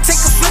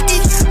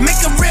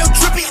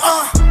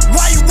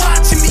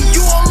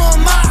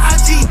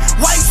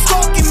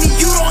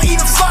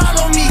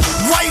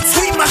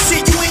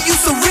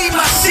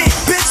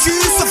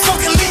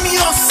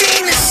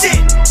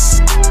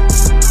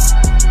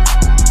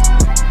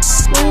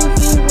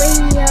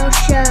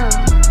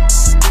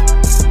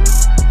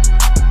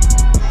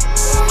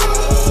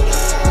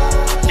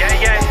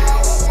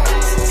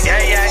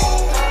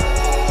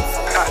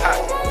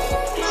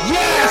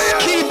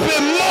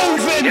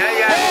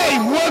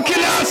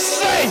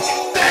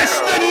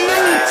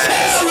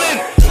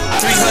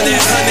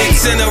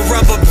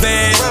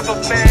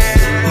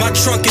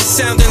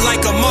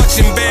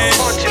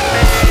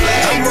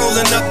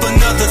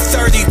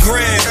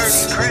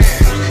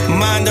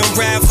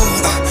 unravel.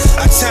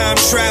 I time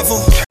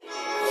travel.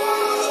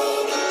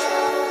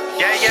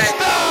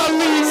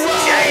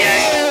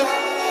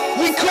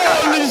 We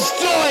call this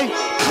joint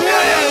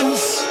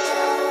Cleanse.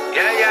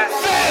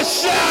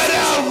 Fast shout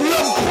out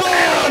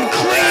LeBron,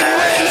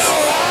 Cleveland,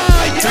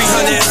 Ohio.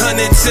 300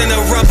 hundreds in a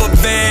rubber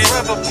band.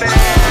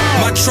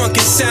 My trunk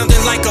is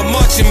sounding like a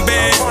marching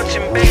band.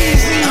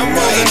 I'm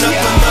rolling up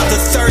another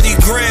 30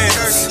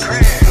 grams.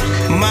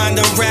 Mind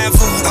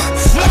unravel,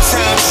 I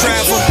time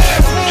travel.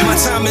 My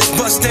time is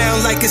bust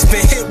down like it's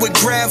been hit with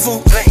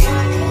gravel.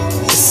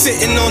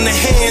 Sitting on the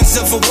hands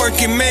of a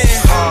working man.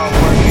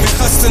 Been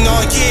hustling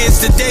all years,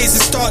 the days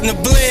are starting to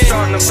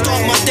blend.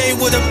 Start my day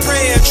with a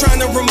prayer, trying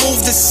to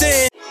remove the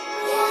sin.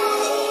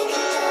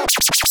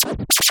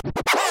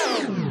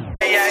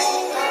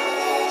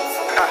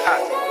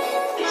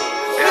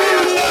 You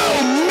know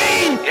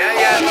me,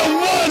 on the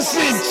ones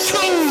and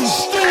twos,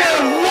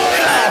 doing what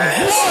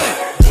I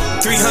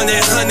want.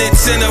 300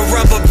 hundreds in a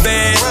rubber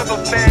band.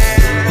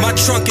 My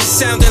trunk is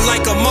sounding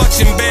like a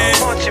marching band.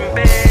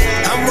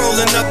 I'm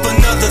rolling up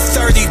another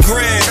 30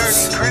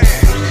 grams.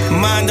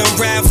 Mind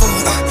unravel,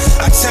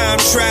 I time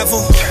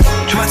travel.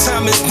 My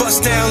time is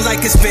bust down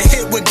like it's been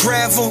hit with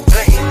gravel.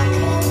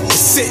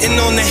 Sitting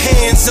on the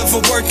hands of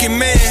a working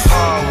man.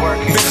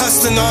 Been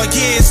hustling all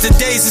years, the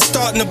days are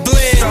starting to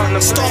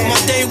blend. Start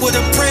my day with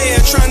a prayer,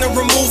 trying to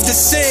remove the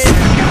sin.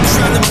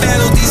 Trying to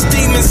battle these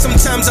demons,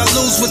 sometimes I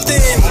lose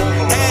within.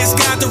 Ask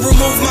God to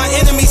remove my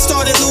enemies,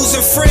 started losing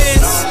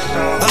friends.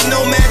 A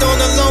nomad on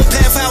a lone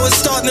path, how it's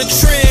starting to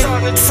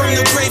trend. From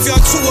the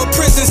graveyard to a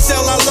prison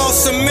cell, I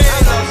lost some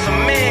men.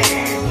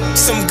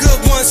 Some good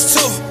ones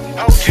too,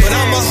 but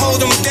I'ma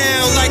hold them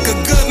down like a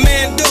good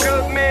man do.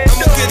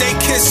 I'ma give they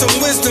kids some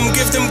wisdom,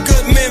 give them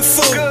good men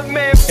food,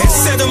 and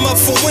set them up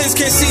for wins,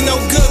 can't see no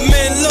good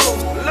men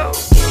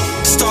lose.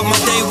 Start my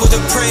day with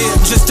a prayer,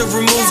 just to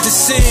remove the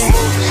sin.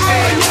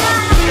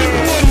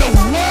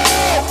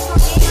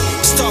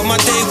 Start my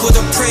day with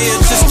a prayer,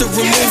 just to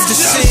remove the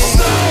sin.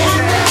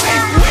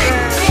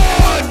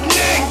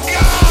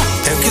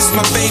 And kiss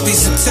my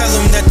babies and tell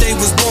them that they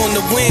was born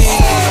to win.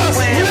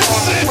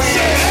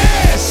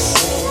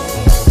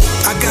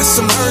 I got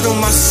some hurt on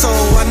my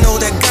soul, I know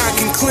that God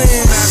can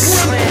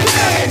cleanse.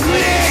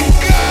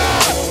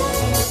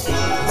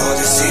 All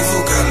this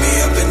evil got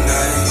me up at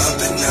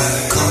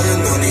night,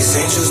 calling on these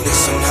angels, need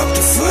some help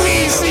to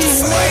fight,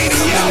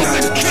 Coming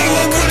out the door,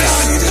 I can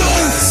see the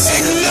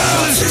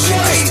light, vision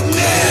crystal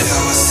clear,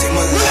 how I see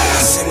my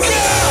life,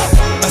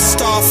 A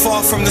star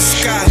fall from the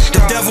sky,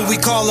 the devil we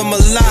call him a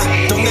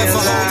lie. Don't ever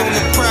hold on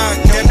to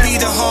pride, that be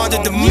the heart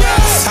of the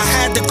demise. I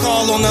had to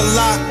call on a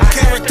lie,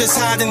 characters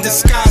hide in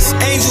disguise.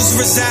 Angels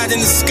reside in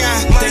the sky,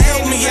 they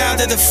help me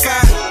out of the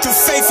fire. Through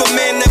faith a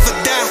man never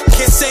die,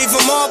 can't save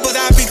them all, but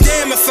I'd be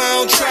damned if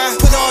I don't try.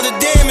 Put all the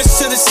damage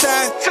to the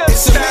side,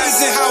 it's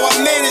amazing how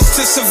I managed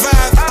to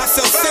survive. I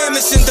felt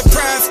famished and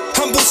deprived,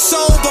 humble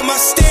soul, but my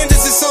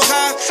standards are so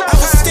high. I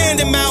was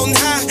standing mountain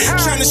high,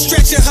 trying to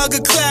stretch and hug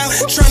a cloud,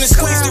 trying to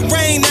squeeze the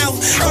rain out,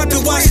 up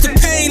and watch the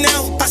pain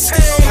out. I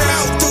stay on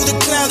route through the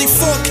cloudy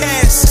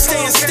forecast,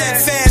 staying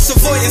steadfast,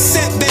 avoiding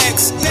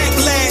setbacks,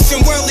 backlash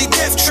and worldly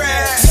death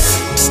traps.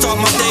 Start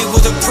my day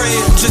with a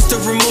prayer, just to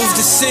remove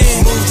the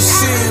sin.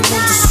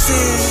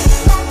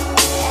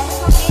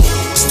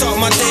 Start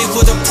my day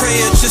with a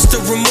prayer, just to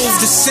remove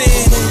the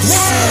sin.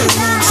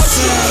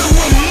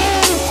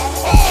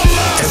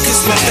 And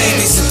kiss my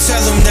babies and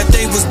tell them that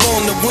they was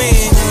born to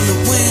win.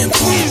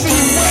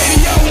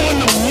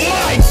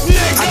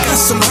 I got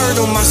some hurt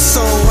on my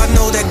soul, I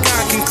know that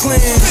God can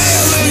cleanse.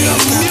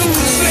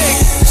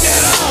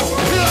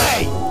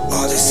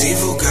 All this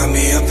evil got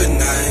me up at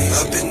night,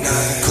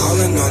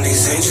 calling on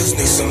these angels,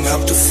 need some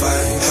help to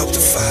fight,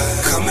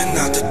 Coming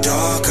out the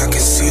dark, I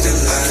can see the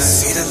light,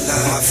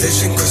 My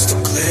vision crystal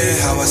clear,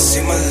 how I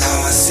see my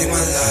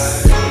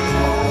life,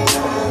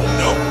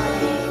 Nope.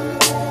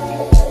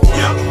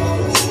 Yeah.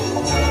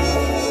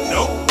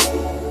 Nope.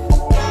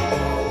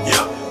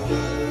 Yeah.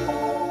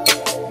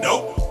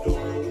 Nope.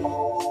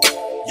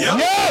 Yeah.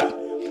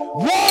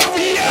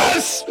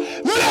 Warriors,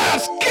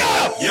 let's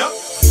go. Yep.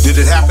 Did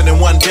it happen in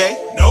one day?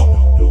 Nope.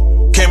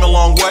 Came a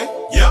long way?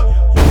 Yep.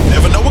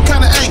 Never know what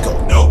kind of angle?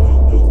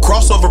 Nope.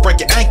 Crossover, break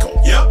your ankle?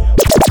 Yep.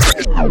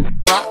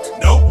 Rock?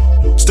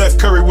 Nope. Steph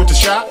Curry with the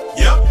shot?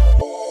 Yep.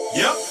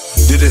 Yep.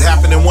 Did it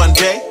happen in one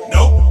day?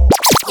 Nope.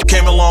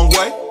 Came a long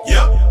way?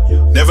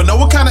 Yep. Never know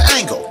what kind of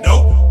angle?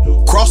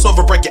 Nope.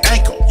 Crossover, break your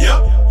ankle?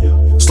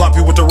 Yep.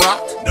 Sloppy with the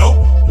rock?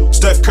 Nope.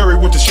 Steph Curry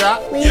with the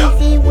shot?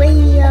 Weezy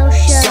Radio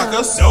Show.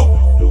 Suckers? Nope.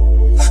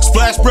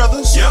 Splash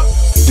Brothers? Yep.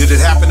 Did it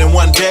happen in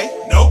one day?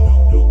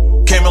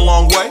 Nope. Came a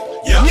long way?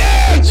 Yep.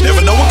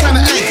 Never know what kind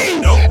of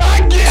angle? Nope.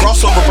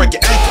 Crossover, break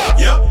your ankle?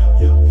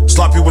 Yep.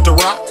 Sloppy with the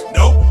rock?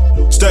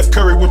 Nope. Steph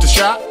Curry with the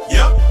shot?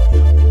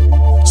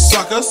 Yep.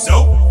 Suckers?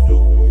 Nope.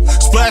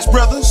 Splash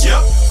Brothers?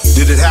 Yep.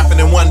 Did it happen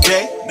in one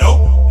day?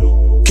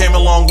 Nope. Came a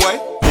long way?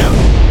 Yep.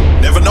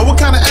 Never know what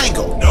kind of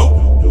angle?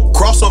 Nope.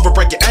 Crossover,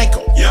 break your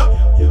ankle?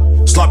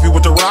 Yep. Sloppy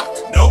with the rock?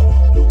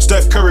 Nope.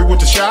 Steph Curry with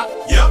the shot?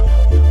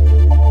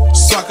 Yep.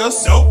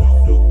 Suckers? Nope.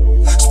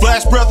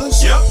 Splash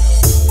Brothers? Yep.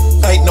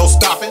 Ain't no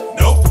stopping?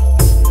 Nope.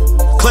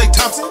 Klay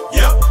Thompson?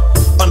 Yep.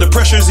 Under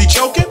pressure, is he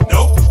choking?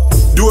 Nope.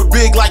 Do it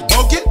big like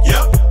Bogut?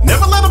 Yep.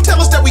 Never let them tell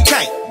us that we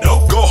can't.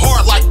 Nope. Go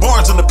hard like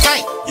Barnes in the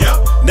paint.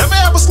 Yep. Never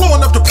ever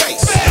slowing up the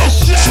pace. Nope.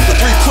 Shoot a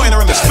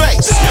three-pointer in his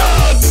face.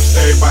 Yep.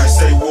 Everybody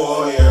say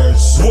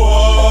Warriors.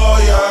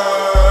 Warriors.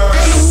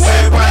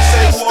 Everybody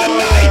say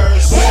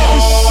Warriors.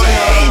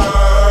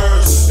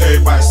 Warriors.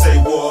 Everybody say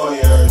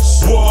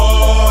Warriors.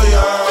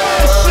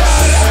 Warriors.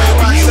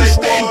 Everybody say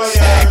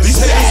Warriors. These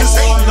haters is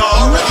hating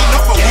already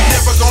know, but we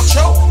never gon'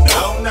 choke.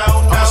 No.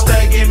 I'ma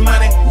stay getting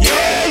money. Yeah.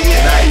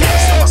 And I ain't gotta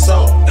sell my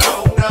soul.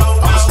 No.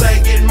 I'ma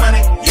stay getting money.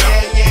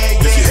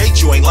 Yeah. If you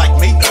hate, you ain't like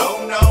me. No.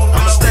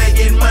 I'ma stay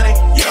getting money.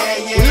 Yeah. I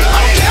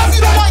don't care if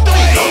you don't like me.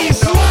 No.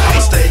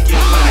 I'ma stay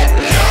getting money.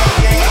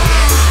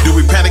 Yeah. Do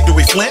we panic? Do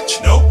we flinch?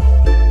 Nope.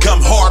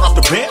 Come hard off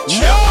the bench?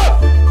 Yep.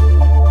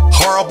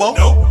 Horrible?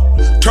 Nope.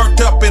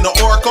 Turned up in the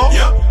Oracle?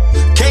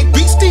 Yep. Can't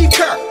beat Steve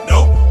Kerr?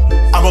 Nope.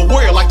 I'm a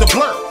warrior like the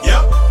Blur.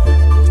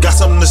 Yep. Got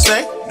something to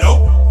say?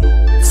 Nope.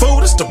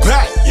 Food is the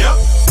bag. Yep.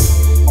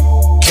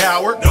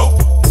 Coward?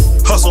 Nope.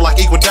 Hustle like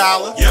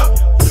Iguodala?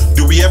 Yep.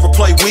 Do we ever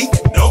play weak?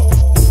 Nope.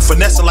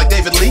 Finessing like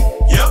David Lee?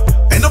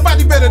 Yep. Ain't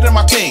nobody better than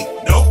my team.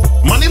 Nope.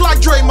 Money like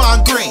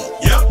Draymond Green?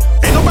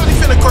 Yep. Ain't nobody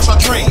finna crush our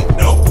dream.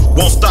 Nope.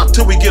 Won't stop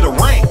till we get a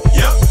ring.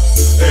 Yep.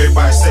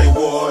 Everybody say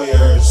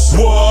Warriors.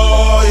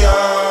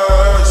 Warriors.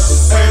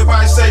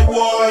 Everybody say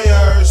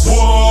Warriors.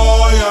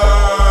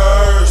 Warriors.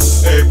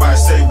 Everybody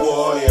say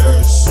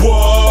Warriors.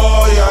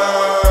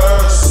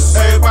 Warriors.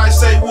 Everybody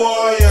say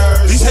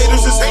Warriors. These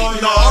haters is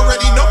hating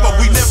already know, but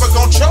we never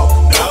gon' choke.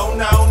 No.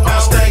 I'ma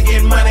stay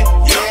getting money.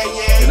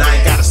 Yeah. And I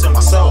ain't gotta sell my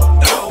soul.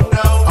 No.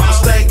 I'ma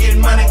stay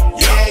getting money.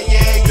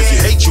 Yeah. If you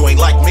hate, you ain't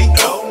like me.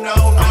 No.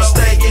 I'ma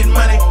stay getting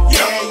money.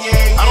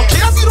 Yeah. I don't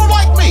care if you don't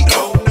like me.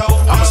 No.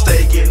 I'ma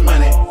stay getting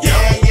money.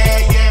 Yeah.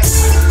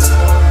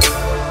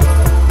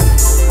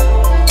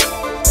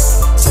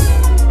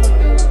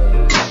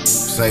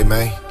 Say,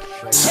 man.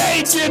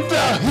 Take it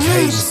to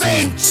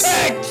Houston,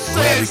 Texas.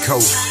 Larry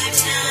Coach.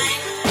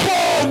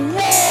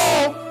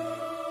 Whoa.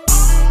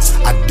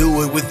 I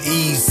do it with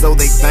ease, so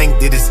they think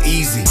that it's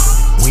easy.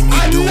 When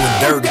you doing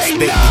dirt,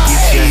 expect to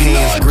get your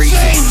hands greasy.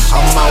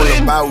 I'm all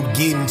about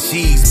getting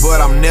cheese,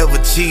 but I'm never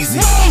cheesy.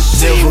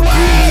 Never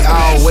greedy,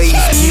 always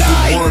keep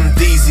it one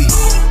easy.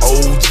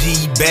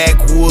 OG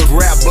backwood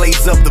rap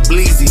blaze up the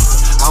bleezy.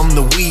 I'm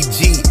the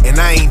Ouija, and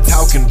I ain't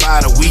talking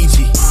about a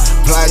Ouija.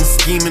 Plotting,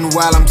 scheming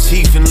while I'm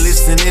chiefing,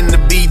 listening to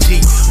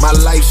BG. My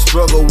life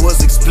struggle was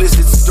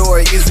explicit,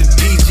 story isn't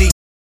PG.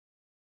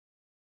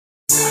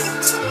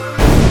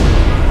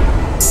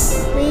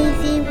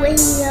 Weezy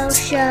Radio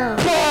Show.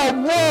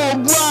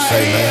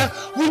 Say, man.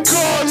 We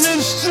call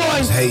this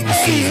joint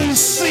hating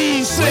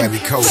season. Larry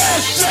Coach.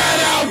 Shout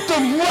out the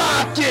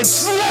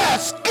Rockets.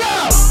 Let's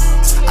go.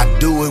 I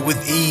do it with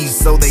ease,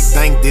 so they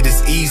think that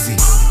it's easy.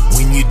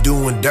 When you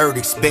doing dirt,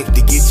 expect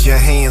to get your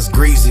hands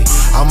greasy.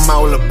 I'm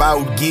all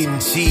about getting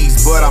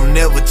cheese, but I'm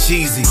never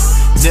cheesy.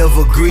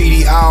 Never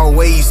greedy,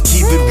 always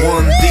keep it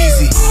one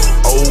easy.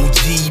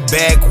 OG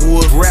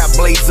backwood rap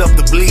blaze up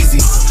the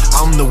bleezy.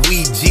 I'm the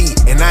Ouija,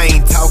 and I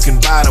ain't talking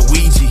about a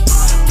Ouija.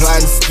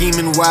 Plotting,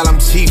 scheming while I'm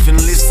chiefing,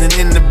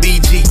 listening to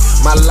BG.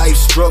 My life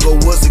struggle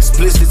was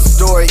explicit,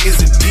 story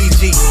isn't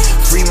PG.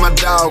 Free my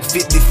dog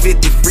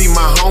 50-50, free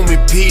my homie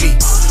Petey.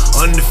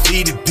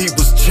 Undefeated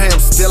people's champ,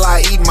 still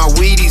I eat my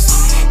Wheaties.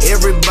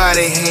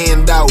 Everybody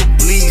hand out,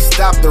 please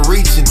stop the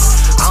reaching.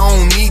 I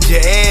don't need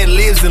your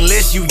ad-libs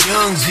unless you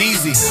young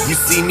Jeezy. You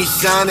see me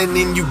shining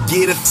and you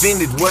get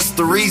offended, what's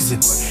the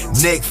reason?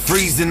 Neck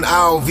freezing,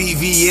 all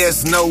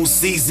VVS, no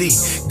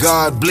CZ.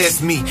 God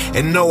bless me,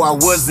 and no, I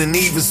wasn't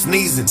even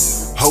sneezing.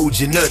 Hold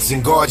your nuts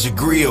and guard your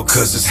grill,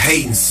 cause it's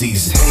hating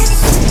season.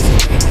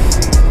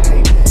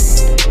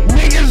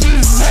 Niggas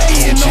is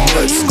hating Hold your on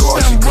nuts you, and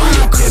guard your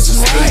grill, cause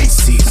it's hating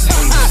season.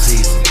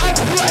 I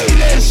play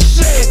this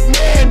shit,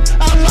 man.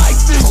 I like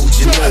this. Hold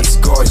your nuts,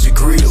 guard your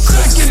grill,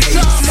 cause it's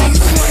Second time I'm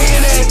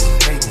playing it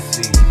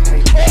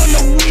on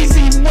the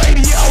Weezy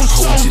Radio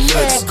Show. Hold your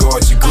nuts,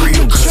 guard your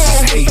grill, cause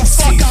it's hating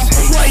season.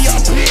 Play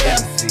up here.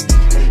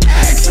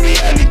 Ask me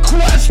any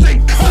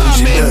question,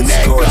 comment,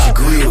 nigga. Guard your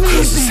grill,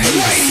 cause it's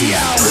hating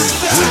season.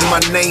 When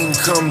my name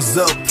comes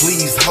up,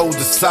 please hold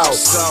the salt.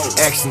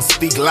 Actions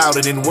speak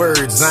louder than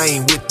words, I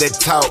ain't with that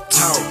talk.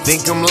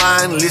 Think I'm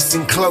lying?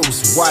 Listen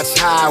close, watch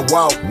how I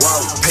walk.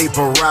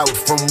 Paper route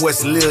from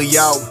West Lil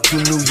York to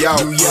New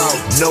York.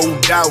 No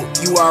doubt,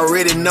 you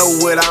already know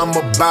what I'm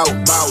about.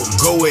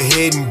 Go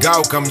ahead and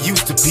gawk, I'm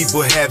used to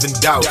people having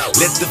doubt.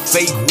 Let the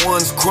fake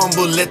ones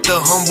crumble, let the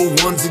humble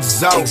ones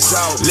exalt.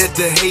 Let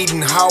the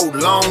hating halt,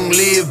 long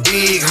live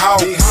Big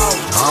Hawk.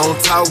 I don't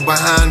talk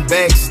behind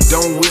backs,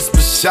 don't whisper,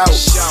 shout.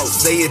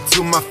 Say it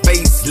to my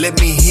face, let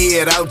me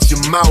hear it out your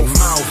mouth.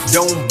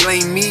 Don't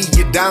blame me,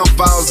 your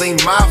downfalls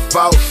ain't my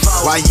fault.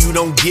 Why you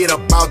don't get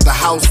up out the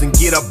house and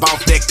get up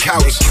off that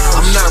couch?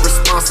 I'm not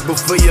responsible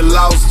for your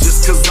loss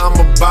just cause I'm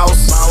a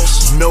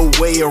boss. No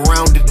way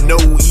around it, no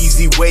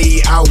easy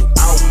way out.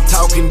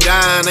 Talking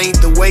down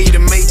ain't the way to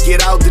make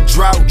it out the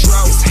drought.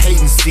 It's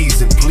hating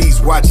season,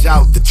 please watch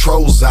out, the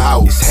trolls are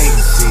out. It's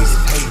hating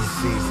season.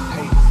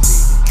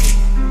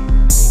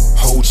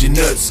 Hold your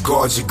nuts,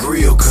 guard your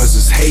grill, cause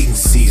it's hating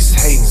season.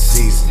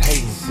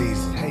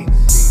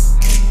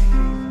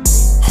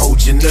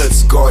 Hold your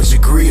nuts, guard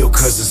your grill,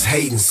 cause it's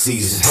hating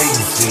season.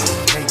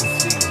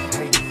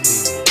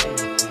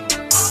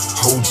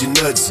 Hold your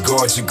nuts,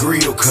 guard your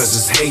grill, cause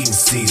it's hating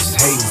season.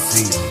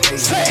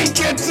 Take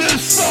it to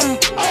some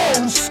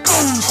old school.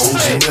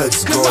 Hold your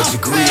nuts, guard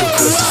your grill,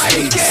 cause it's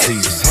hating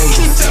season.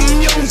 Keep the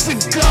music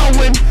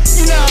going,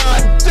 you know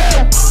I do.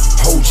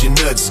 Hold your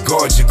nuts,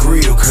 guard your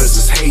grill, cause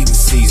it's hating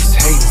season.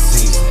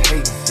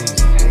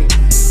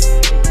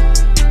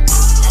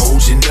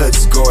 Hold your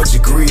nuts, guard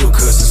your grill,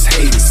 cause it's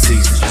hating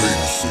season.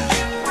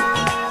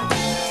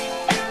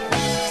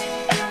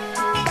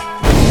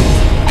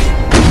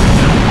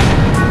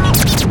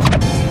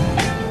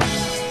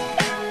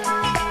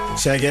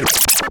 Check it.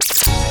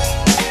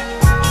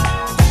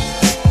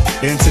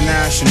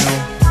 International.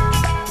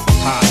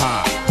 Ha ha.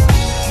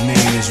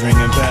 Name is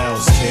ringing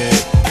bells, kid.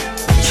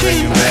 It's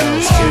ringing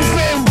bells, kid.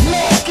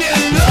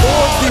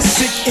 All these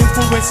sick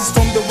influences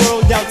from the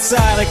world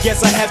outside. I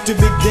guess I have to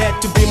be there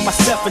to be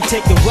myself and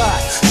take a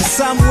ride. To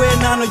somewhere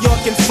now y'all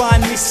can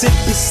find me, sit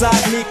beside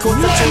me, cause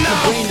I told the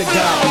brain to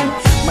guide me.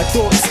 My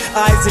thoughts,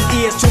 eyes and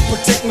ears to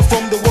protect me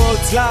from the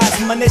world's lies.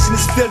 My nation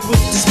is filled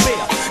with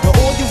despair. Now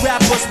all you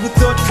rappers with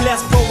third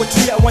class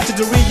poetry, I want you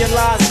to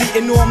realize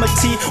the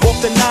enormity of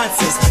the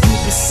nonsense you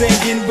be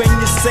saying when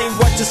you say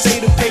what you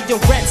say to pay your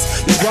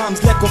rents. Your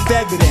rhymes lack of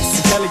evidence,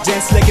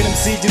 intelligence like an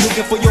MC. You're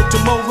looking for your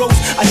tomorrows.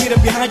 I hear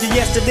them behind your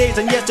yesterdays,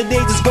 and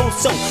yesterdays is gone,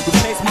 so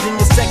replacement in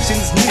your section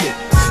is needed.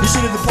 You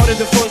should have departed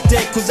the first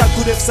day, cause I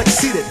could have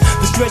succeeded.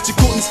 The stretch you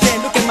couldn't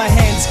stand, look at my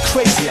hands,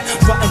 crazy.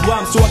 Writing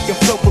rhymes so I can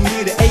flow from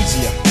here to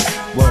Asia.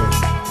 Word.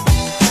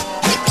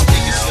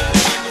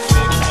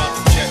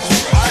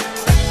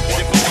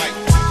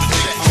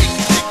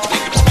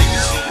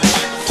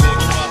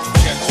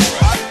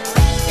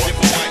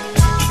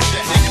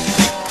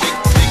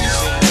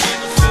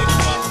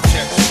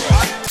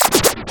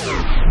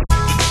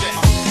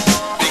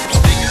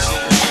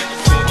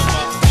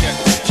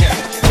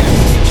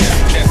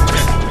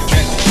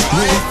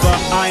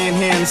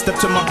 Step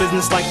to my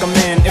business like a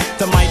man. If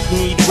the mic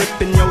need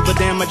whipping, yo, the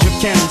damage you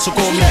can. So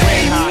call me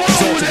Grand High,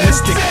 exalted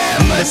mystic,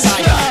 the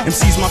Messiah.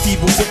 MC's my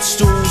people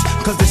footstools,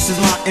 cause this is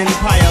my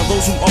empire.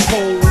 Those who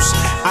oppose,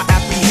 I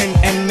apprehend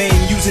and maim,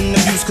 using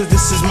abuse, cause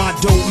this is my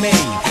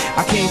domain.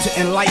 I came to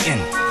enlighten,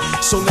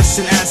 so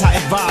listen as I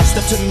advise.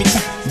 Step to me,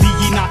 be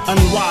ye not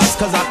unwise,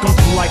 cause I come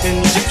through like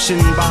an Egyptian.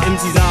 By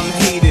MC's I'm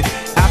hated.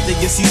 After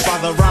you cease by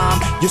the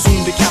rhyme, you're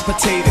soon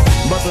decapitated.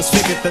 Brothers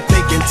figured that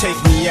they can take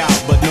me out,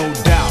 but no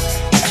doubt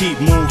keep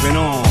moving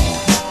on.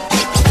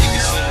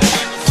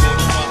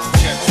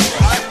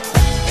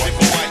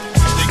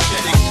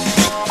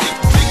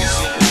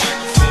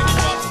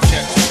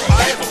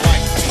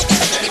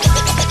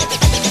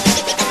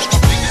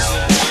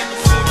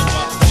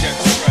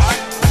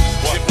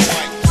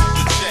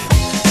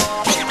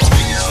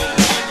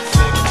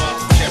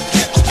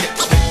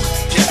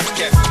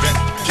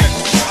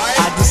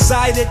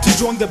 Decided to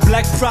join the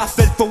Black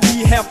Prophet, for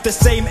we have the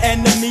same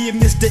enemy,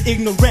 Mr.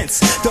 Ignorance.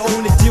 The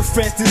only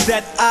difference is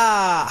that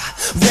I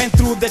ran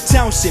through the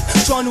township,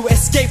 trying to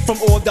escape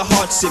from all the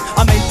hardship.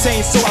 I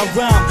maintain, so I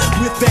rhyme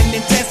with an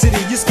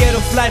intensity. You scared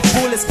of life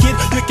bullets, kid?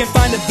 You can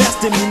find the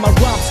best in me. My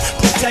rhymes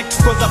protect,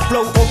 cause I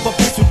flow over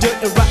beats with dirt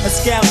and rotten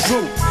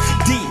scoundrel.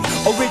 The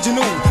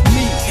original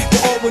me, the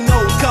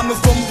all-we-know, coming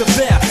from the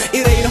bear.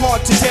 It ain't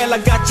hard to tell, I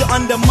got you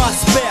under my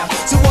spell.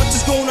 So what you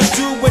gonna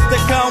do with the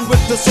crown,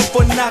 with the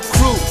super knock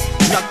crew?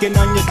 Knocking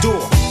on your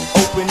door,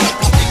 open up.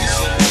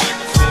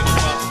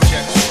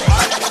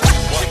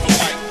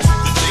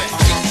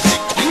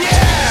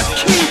 Yeah,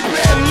 keep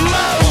it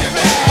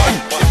moving.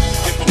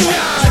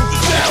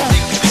 Non-stop.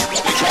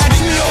 Catch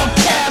me on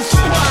cast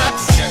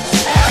spots.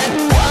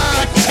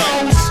 FY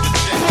Tones,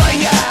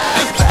 Player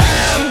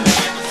FM.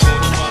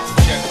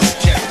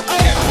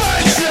 A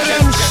bunch of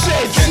them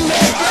shits,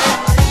 nigga.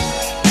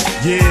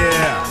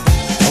 Yeah,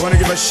 I wanna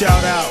give a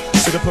shout out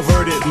to the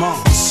perverted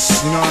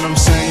monks. You know what I'm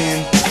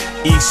saying?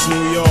 East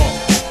New York,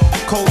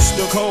 coast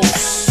to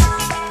coast.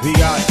 We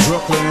got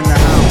Brooklyn in the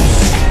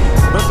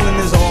house. Brooklyn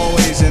is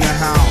always in the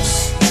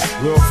house.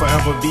 We'll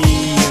forever be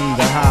in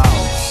the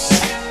house,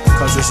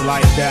 cause it's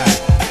like that.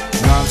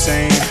 You know what I'm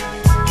saying?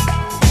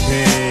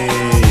 Peace.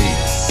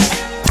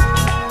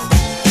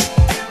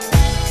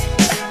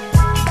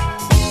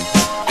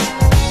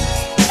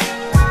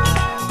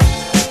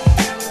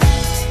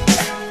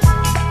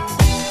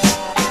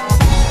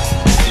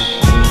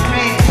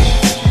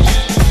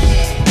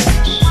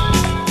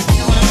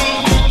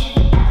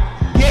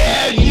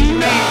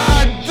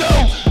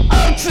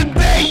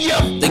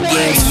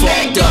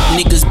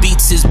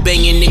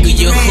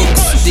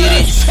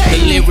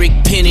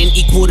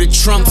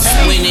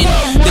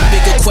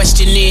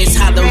 is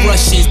how the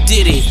Russians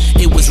did it.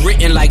 It was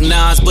written like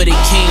Nas, but it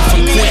came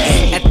from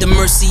Quentin. At the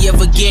mercy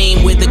of a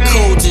game where the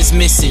codes is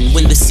missing.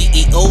 When the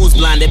CEO's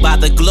blinded by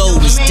the glow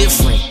is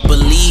different.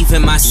 Believe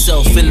in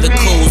myself and the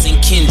Coles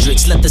and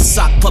Kendricks. Let the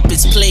sock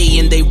puppets play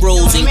in they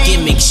roles and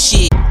gimmick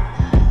shit.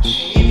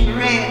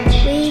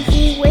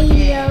 Weezy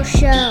Radio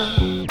Show.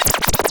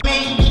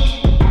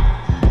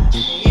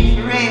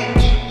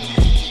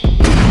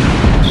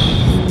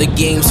 The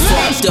game's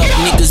fucked up,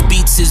 niggas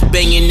beats is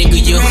banging,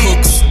 nigga your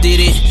hooks did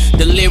it.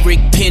 The lyric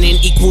penning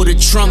equal to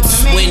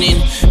Trump's winning.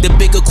 The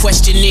bigger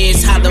question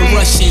is how the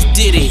Russians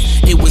did it.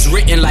 It was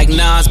written like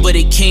Nas, but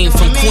it came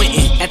from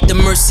Quentin. At the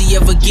mercy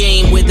of a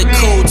game where the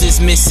codes is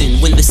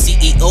missing. When the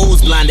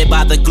CEO's blinded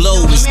by the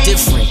glow is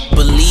different.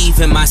 Believe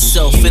in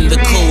myself and the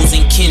Coles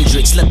and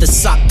Kendricks. Let the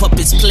sock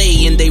puppets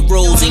play in they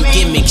roles and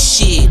gimmick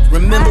shit.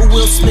 Remember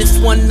Will Smith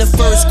won the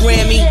first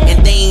Grammy?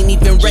 And they ain't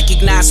even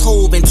recognize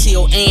Hov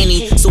until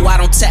Annie. So I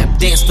don't tap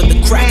dance for the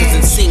crackers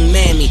and sing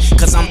Mammy.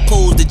 Cause I'm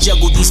posed to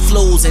juggle these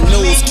flows and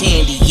nose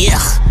candy, yeah.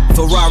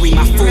 Ferrari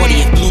my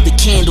 40th, blew the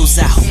candles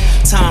out.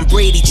 Tom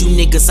Brady, you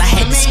niggas, I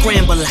had to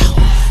scramble out.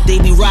 They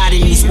be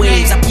riding these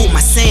waves, I pulled my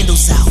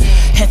sandals out.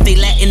 Hefe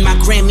Latin my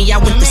Grammy, I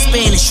went the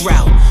Spanish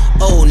route.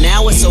 Oh,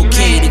 now it's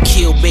okay to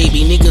kill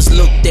baby. Niggas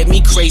looked at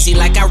me crazy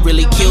like I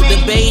really killed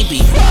the baby.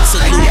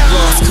 Salute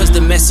Ross, cause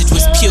the message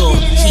was pure.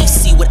 He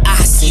see what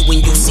I see when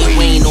you see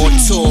Wayne on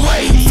tour.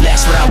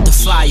 Flash without the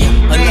fire.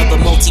 Another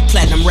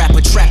multi-platinum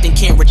rapper trapped and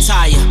can't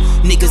retire.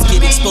 Niggas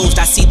get exposed,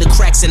 I see the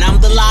cracks and I'm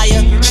the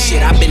liar.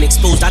 Shit, I've been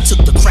exposed, I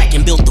took the crack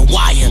and built the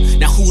wire.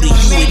 Now who do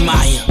you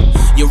admire?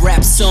 Your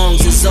rap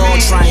songs is all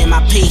trying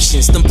my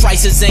patience. Them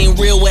prices ain't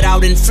real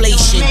without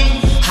inflation.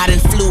 I done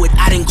flew it,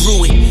 I done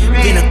grew it.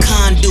 Been a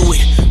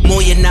conduit.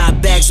 More than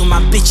 9 bags on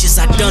my bitches,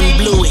 I done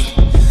blew it.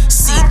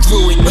 See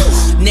through it,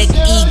 neck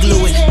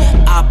E-glue it.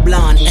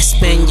 Hablan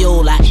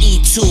Espanol, I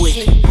eat to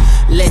it.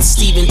 Let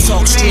Steven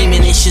talk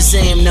streaming and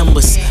Shazam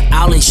numbers.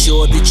 I'll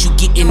ensure that you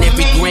getting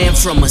every gram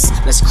from us.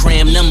 Let's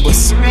cram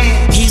numbers.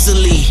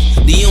 Easily,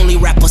 the only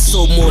rapper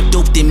sold more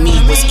dope than me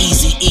was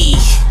Eazy-E.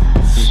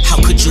 How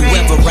could you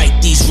ever right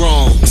these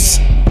wrongs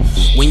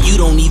when you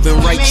don't even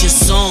write your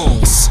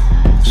songs?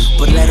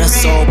 But let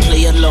us all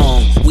play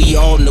along. We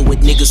all know what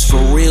niggas for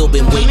real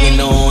been waiting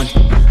on.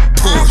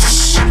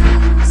 Push.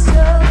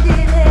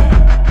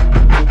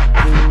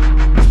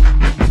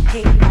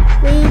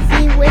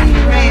 Weezy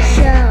Radio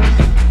Show.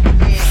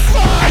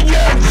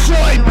 Fire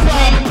joint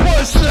by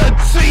Pusha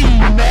T,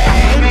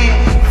 man.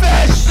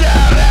 First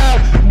shout out,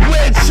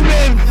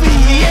 Richmond,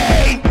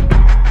 VA.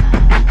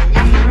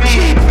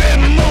 Keep it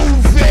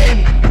moving.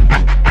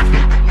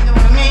 You know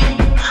what I mean?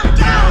 I'm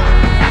down.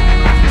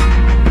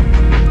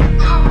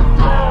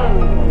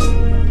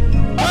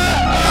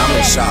 I'm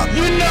in shock.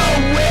 You know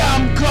where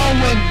I'm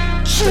going.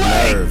 The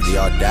nerve, the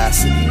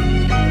audacity.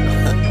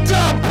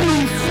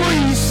 Double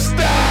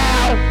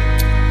freestyle.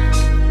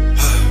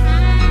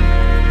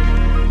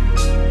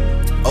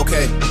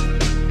 Okay.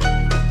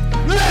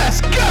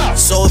 Let's go.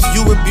 So if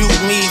you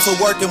rebuke me for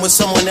working with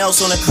someone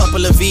else on a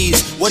couple of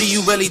V's, what do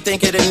you really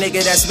think of the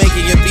nigga that's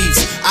making your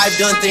beats? I've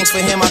done things for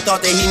him I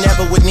thought that he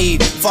never would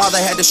need. Father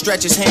had to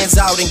stretch his hands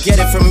out and get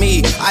it from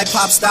me. I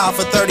pop style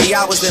for 30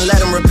 hours, then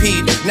let him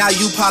repeat. Now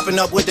you popping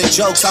up with the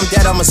jokes, I'm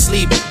dead, I'm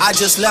asleep. I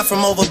just left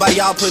from over by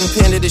y'all putting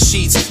pen to the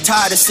sheets.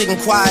 Tired of sitting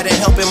quiet and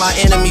helping my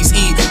enemies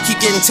eat. Keep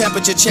getting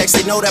temperature checks,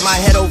 they know that my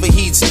head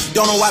overheats.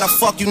 Don't know why the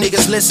fuck you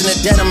niggas listen to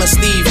Denim or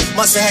Steve.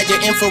 Musta had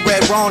your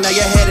infrared wrong, now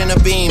your head in a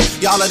beam.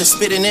 Y'all are the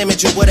spitting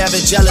image of whatever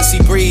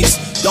jealousy breeds.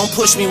 Don't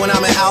push me when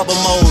I'm in album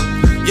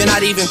mode. You're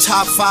not even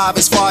top 5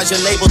 as far as your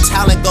label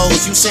talent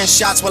goes. You send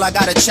shots, well I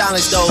gotta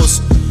challenge those.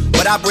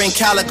 But I bring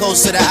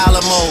calicos to the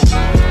Alamo.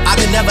 I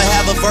could never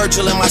have a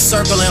Virgil in my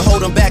circle and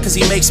hold him back cause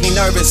he makes me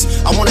nervous.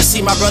 I wanna see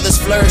my brothers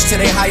flourish to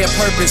their higher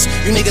purpose.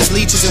 You niggas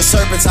leeches and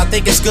serpents, I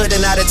think it's good that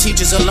now the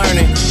teachers are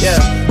learning. Yeah,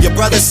 your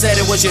brother said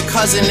it was your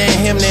cousin and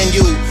him then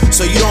you.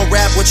 So you don't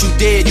rap what you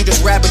did, you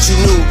just rap what you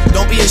knew.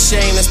 Don't be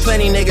ashamed, there's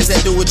plenty niggas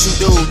that do what you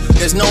do.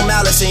 There's no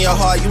malice in your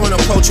heart, you an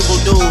approachable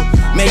dude.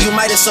 Man, you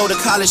might have sold to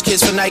college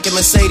kids for Nike and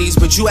Mercedes,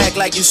 but you act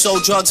like you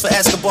sold drugs for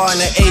Escobar in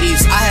the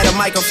 80s. I had a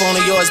microphone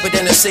of yours, but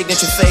then the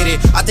signature faded.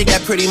 I think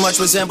that pretty much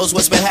resembles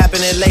what's been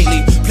happening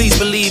lately. Please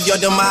believe your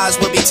demise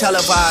will be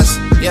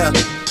televised. Yeah.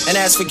 And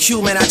as for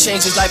Q, man, I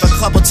changed his life a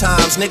couple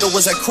times. Nigga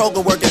was at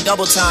Kroger working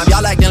double time.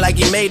 Y'all acting like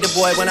he made the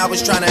boy when I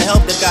was trying to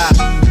help the guy.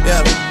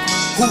 Yeah.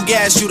 Who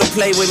gassed you to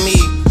play with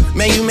me?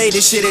 Man, you made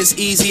this shit as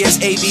easy as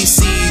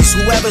ABCs.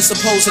 Whoever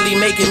supposedly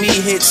making me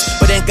hits,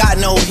 but ain't got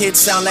no hits,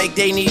 sound like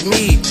they need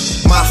me.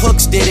 My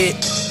hooks did it,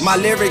 my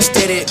lyrics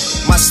did it,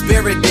 my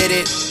spirit did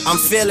it. I'm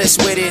fearless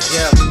with it,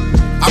 yeah.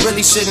 I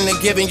really shouldn't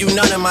have given you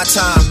none of my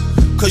time,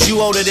 cause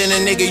you older than a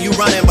nigga you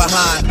running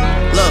behind.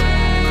 Look,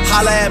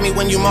 holla at me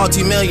when you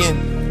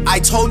multi-million. I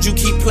told you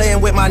keep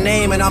playing with my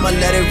name and I'ma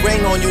let it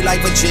ring on you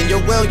like Virginia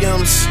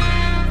Williams.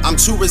 I'm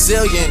too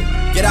resilient,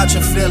 get out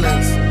your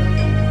feelings.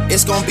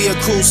 It's gonna be a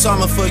cool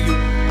summer for you.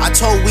 I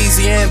told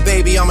Weezy and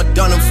Baby I'ma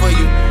done them for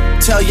you.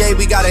 Tell Ye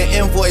we got an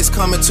invoice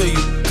coming to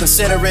you,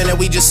 considering that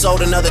we just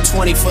sold another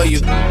 20 for you.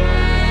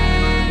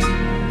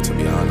 To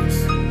be honest.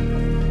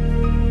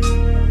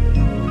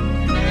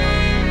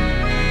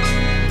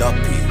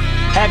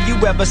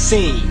 ever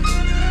seen.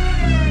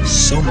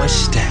 So much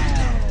style.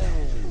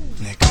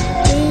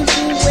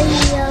 Weezy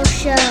Radio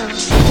Show.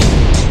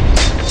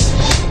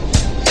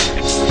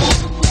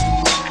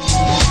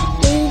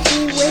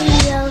 Weezy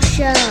Radio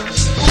Show.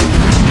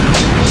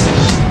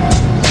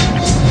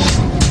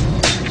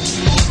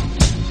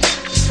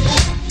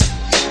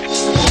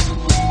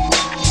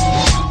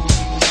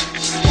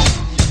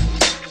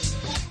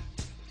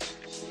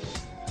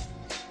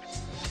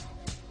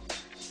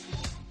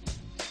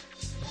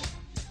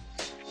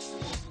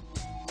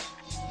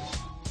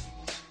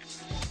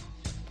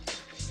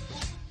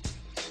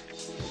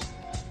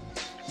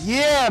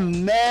 Yeah,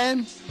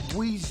 man.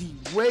 Weezy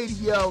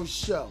Radio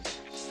Show.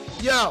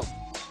 Yo,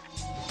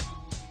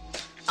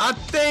 I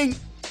think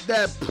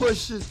that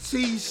Pusha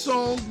T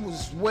song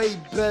was way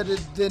better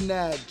than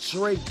that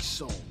Drake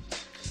song.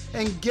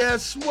 And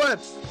guess what?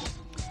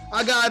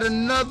 I got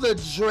another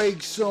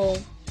Drake song,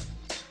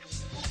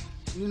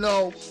 you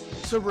know,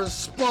 to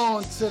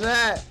respond to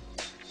that.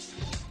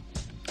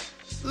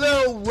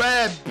 Lil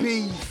Rap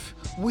Beef,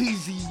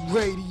 Weezy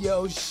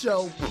Radio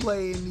Show,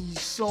 playing these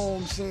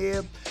songs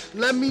here.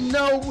 Let me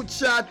know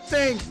what y'all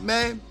think,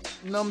 man.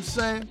 You know what I'm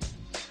saying?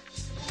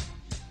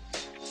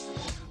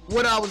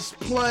 What I was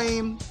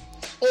playing,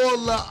 all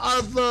the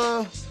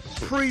other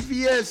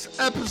previous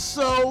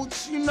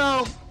episodes, you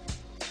know,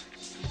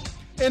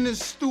 in the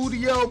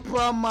studio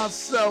by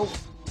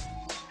myself.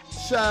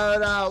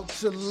 Shout out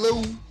to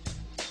Lou,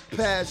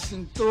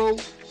 passing through.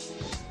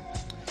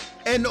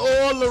 And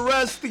all the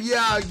rest of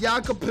y'all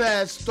can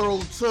pass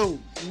through too.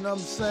 You know what I'm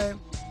saying?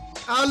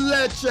 I'll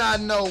let y'all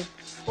know.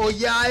 Or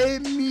y'all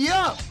hit me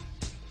up.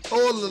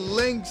 All the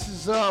links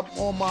is up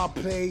on my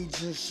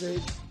page and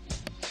shit.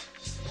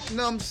 You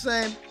know what I'm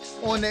saying?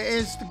 On the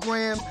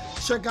Instagram,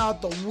 check out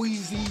the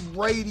Weezy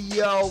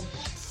Radio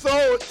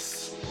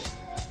Thoughts.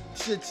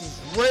 Shit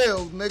is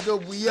real,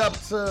 nigga. We up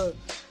to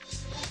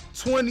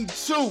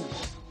 22. You know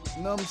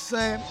what I'm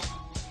saying?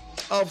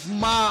 Of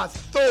my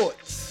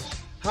thoughts.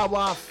 How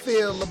I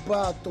feel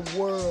about the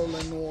world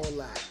and all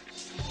that.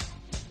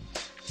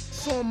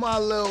 It's on my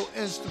little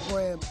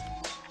Instagram.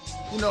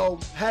 You know,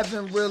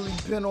 haven't really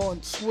been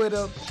on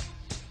Twitter.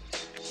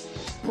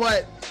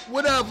 But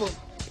whatever.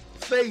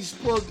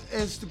 Facebook,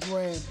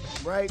 Instagram,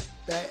 right?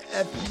 That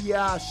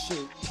FBI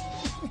shit.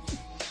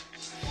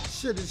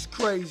 Shit is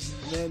crazy,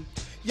 man.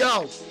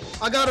 Yo,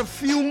 I got a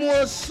few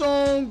more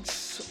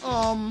songs.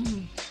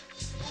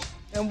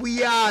 And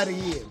we out of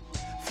here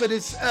for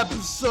this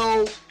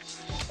episode.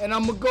 And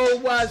I'm gonna go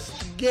watch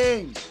the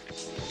game.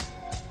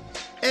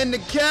 And the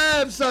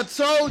Cavs, I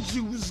told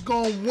you, was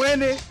gonna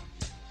win it.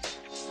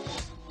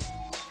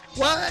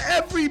 Why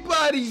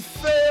everybody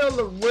fail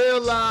to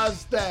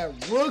realize that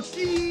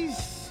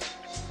rookies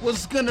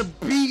was gonna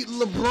beat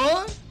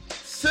LeBron?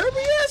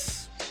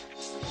 Serious?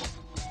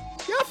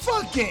 Y'all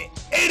fucking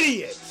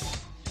idiots.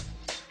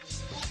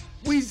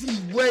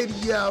 Weezy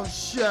Radio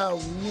Show,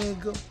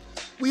 nigga.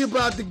 We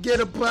about to get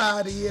up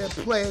out of here,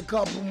 play a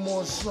couple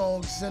more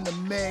songs in the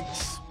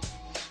mix.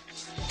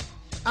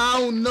 I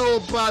don't know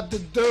about the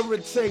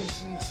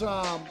duration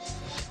time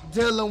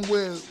dealing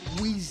with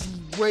Weezy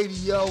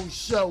Radio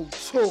Show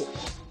talk.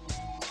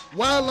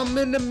 While I'm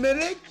in the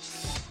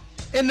mix,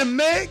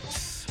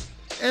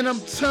 and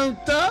I'm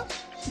turned up.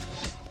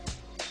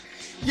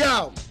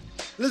 Yo,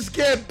 let's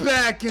get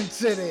back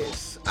into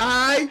this,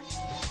 alright?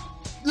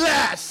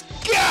 Let's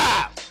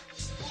go!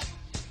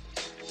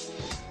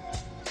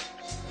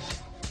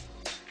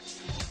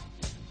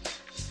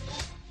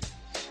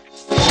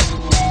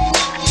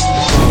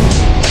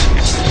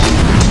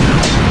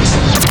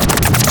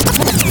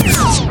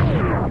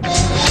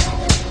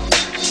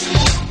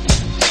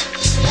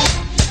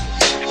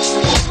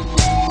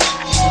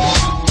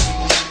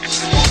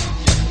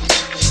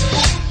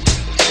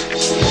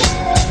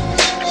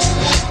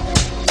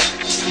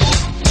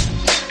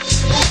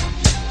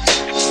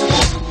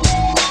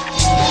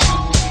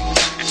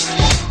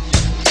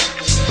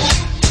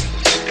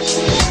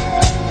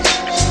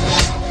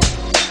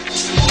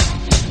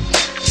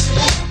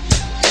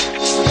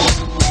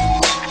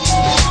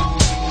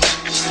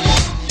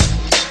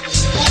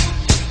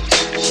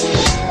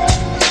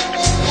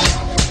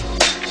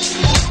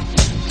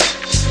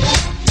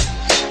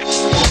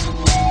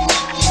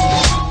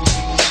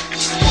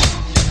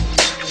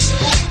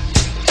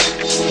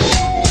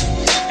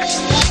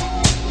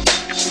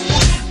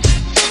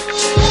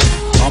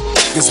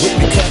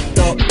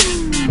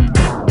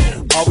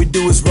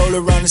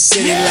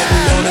 City like we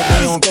own it,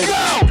 we don't go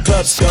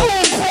club stuff.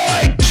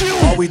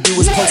 All we do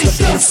is post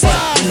up in the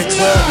front in the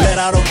club, let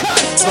out on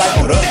it's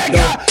like what up,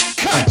 though.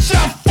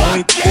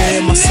 Only thing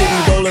in my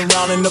city rolling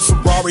around in the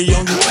Ferrari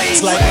on you,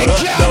 it's like what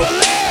up, though.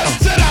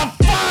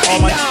 All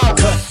my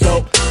cut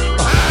though,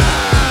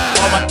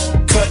 all my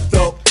cut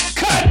though.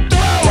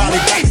 Probably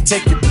got to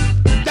take it,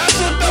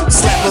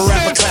 slap a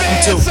rapper, clap him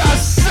too.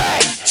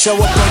 Show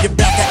up on your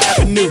back at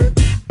Avenue.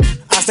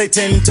 I stay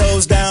 10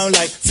 toes down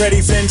like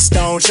Freddie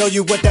Flintstone. Show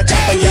you what that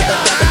chopper ever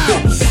got to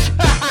do.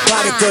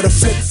 Product of the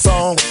flip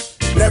phone.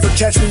 Never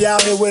catch me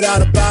out here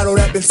without a bottle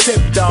that been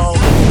sipped on.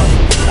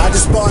 I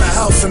just bought a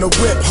house and a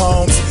whip,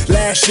 homes.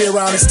 Last year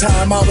around this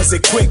time, I was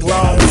at Quick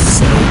Loans.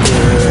 So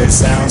good,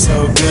 sounds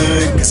so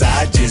good, cause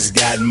I just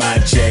got my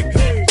check.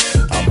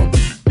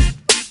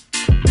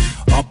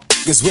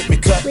 Is with me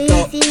cut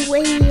up. Weezy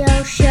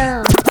Radio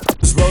Show.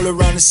 Just roll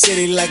around the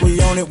city like we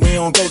own it. We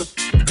don't go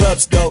to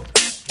clubs though.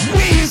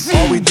 Weezy.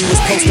 All we do is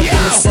post up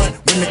in the front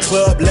when the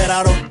club let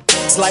out on.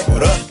 It's like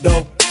what up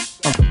though.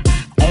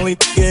 Only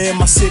nigga in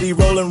my city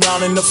rolling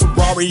around in the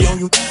Ferrari on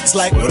you. It's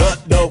like what up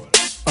though.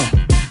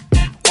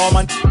 All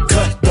my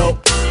cut though.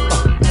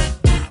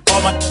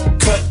 All my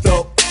cut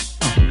though.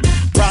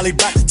 Probably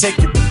about to take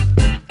you.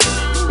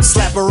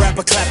 Slap a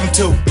rapper, clap him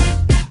too.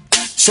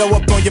 Show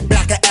up on your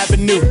Blocker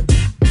Avenue.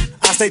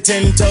 I stay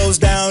 10 toes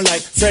down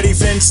like Freddie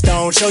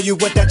Flintstone. Show you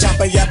what that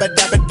chopper yabba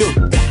dabba do.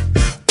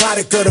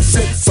 Product of the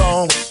flip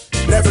phone.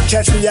 Never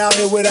catch me out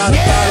here without a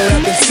bottle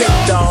up and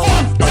sipped on.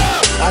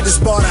 I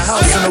just bought a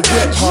house and a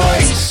whip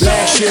home.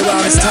 Last year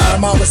around this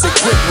time I was at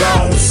Quick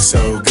Loans.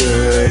 So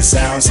good,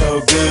 sounds so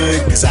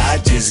good, cause I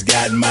just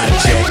got my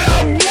check.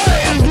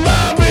 I'm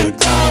about to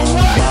put on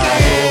my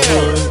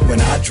hood when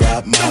I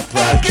drop my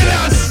project.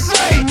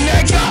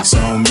 Drinks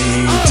on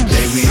me,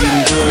 today we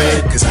eatin'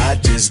 good, cause I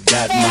just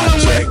got my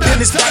check. Then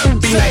it's like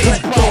being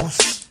cut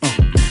off.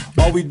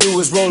 All we do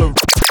is roll a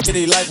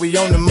city like we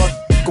own the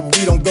motherfucker,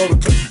 we don't go to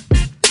club.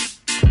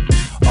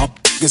 All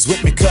niggas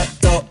with me cut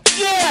up.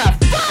 Yeah,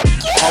 fuck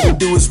yeah. All we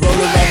do is roll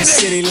around the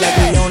city like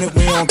we own it,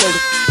 we don't go to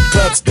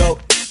clubs though.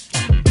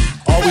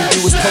 All we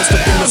do is post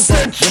up in the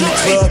front when the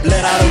club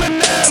let out of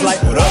it's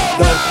like what up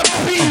though.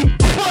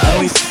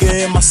 Only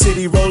nigga in my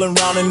city rolling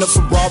around in the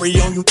Ferrari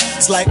on you,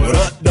 it's like what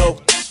up though.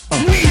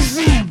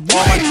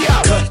 All my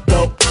cut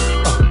though.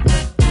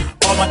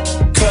 All my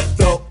cut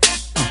though.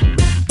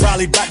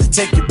 Probably about to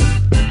take you.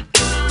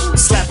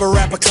 Slap a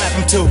rapper, clap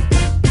him too.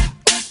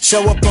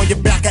 Show up on your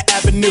Blocker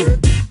Avenue.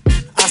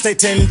 I stay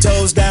 10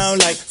 toes down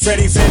like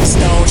Freddie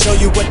Flintstone. Show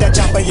you what that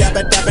chopper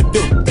yabba dabba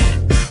do.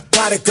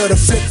 Product of the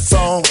flip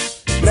phone.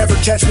 Never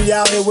catch me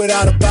out here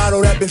without a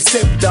bottle that been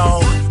sipped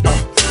on.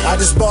 I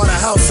just bought a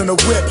house and a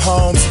whip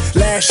homes.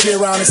 Last year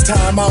around this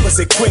time I was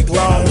at Quick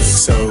Loans.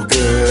 So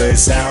good,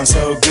 sounds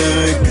so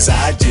good, cause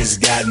I just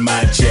got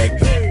my check.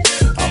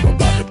 I'm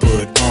about to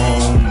put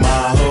on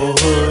my whole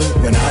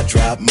hood when I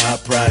drop my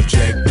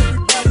project.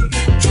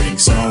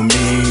 Drinks on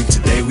me,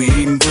 today we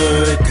eatin'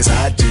 good, cause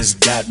I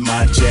just got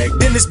my check.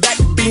 Then it's back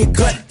to being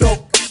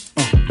cutthroat.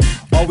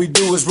 All we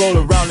do is roll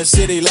around the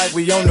city like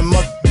we own the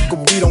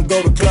motherfucker, we don't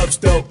go to clubs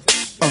though.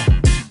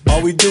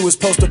 All we do is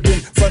post up in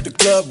front the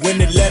club when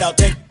they let out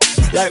take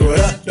like what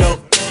up though.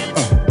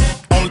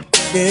 Only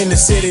in the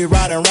city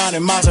riding around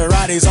in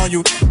Maseratis on you,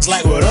 it's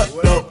like what up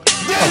though.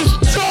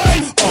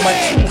 On my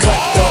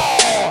cut though.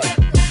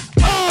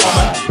 On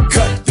my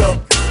cut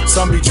though.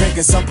 Some be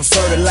drinking, some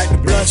prefer to like the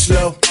blunt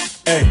slow.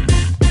 Hey,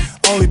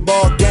 only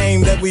ball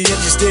game that we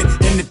interested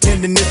in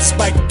attending is to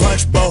spike the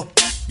punch bowl.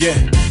 Yeah,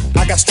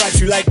 I got stripes,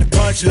 you like the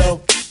punch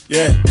low.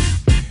 Yeah,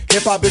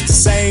 hip hop is the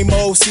same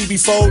old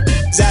CB4.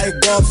 Out here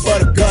going for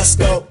the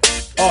gusto.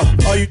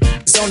 All you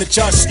is on the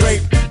chart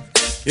straight.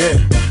 Yeah,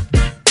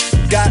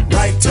 got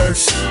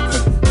writers.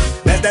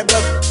 That's that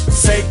mother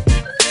fake.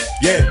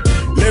 Yeah,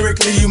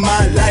 lyrically you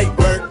my light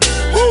work.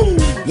 Woo,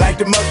 like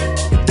the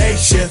mother day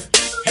shift.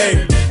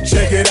 Hey,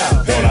 check it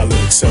out. Don't I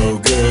look so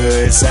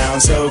good,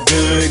 sound so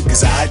good,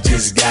 cause I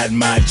just got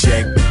my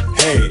check.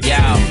 Hey,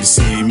 yo. You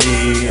see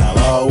me, I'll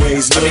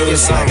always look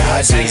like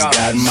I just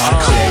got my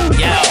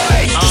check.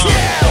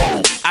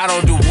 I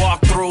don't do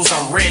walkthroughs,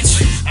 I'm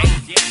rich.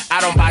 I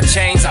don't buy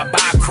chains, I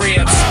buy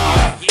cribs.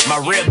 My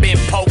rib been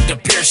poked to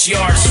pierce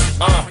yours.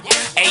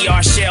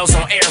 AR shells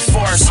on Air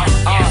Force.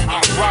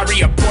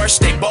 Rari or Porsche,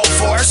 they both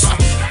force.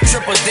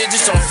 Triple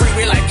digits on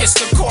freeway like it's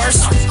the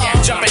course.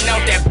 Jumping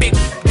out that big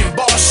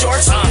ball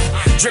shorts.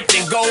 Dripped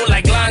in gold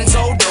like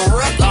Lonzo the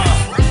Rook.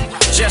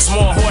 Just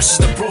more horses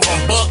to prove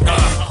I'm booked.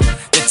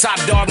 The top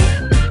dog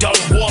don't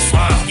wolf.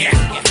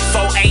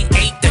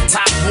 488, the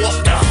top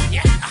whoop.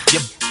 You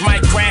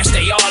might crash,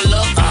 they all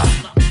look.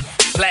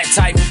 Flat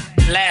type,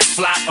 last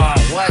flop.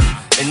 What?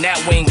 And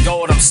that wing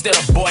gold, I'm still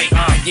a boy.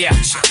 Yeah,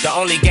 the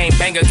only game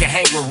banger can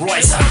hang with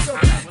Royce.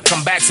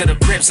 Come back to the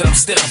crib, so I'm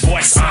still a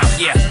voice.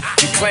 Yeah,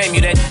 you claim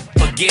you that,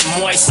 but get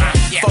moist.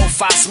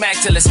 4-5 smack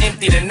till it's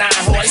empty, the 9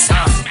 hoist.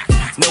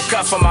 No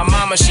cut for my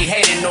mama, she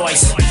hated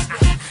noise.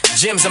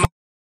 Gyms in my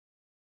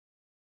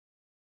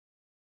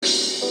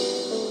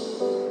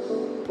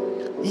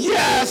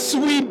Yes,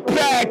 we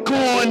back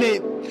on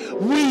it.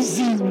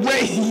 Weezy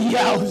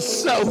Radio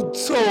Show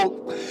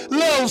Talk.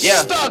 Lil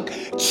Stuck,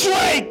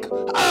 Drake,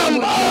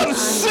 I'm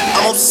upset.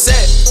 I'm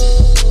upset.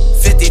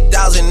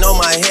 50,000 on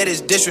my head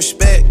is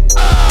disrespect.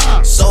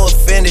 So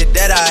offended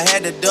that I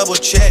had to double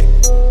check.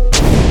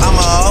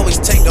 I'ma always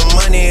take the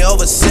money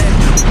over set.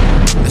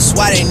 That's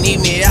why they need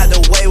me out the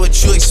way,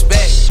 what you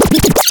expect.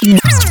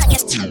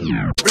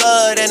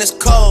 Blood and it's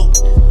cold.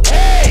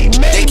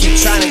 They keep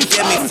trying to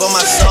get me for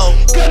my soul.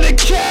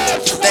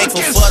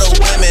 Thankful for the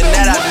women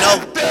that I know.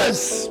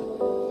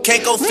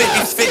 Can't go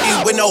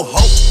 50-50 with no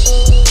hope.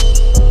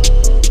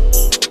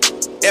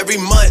 Every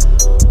month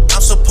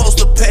I'm supposed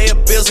to pay pay her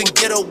bills and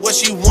get her what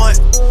she want.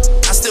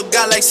 I still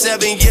got like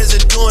 7 years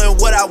of doing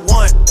what I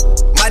want.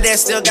 My dad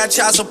still got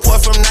child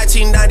support from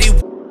 1990.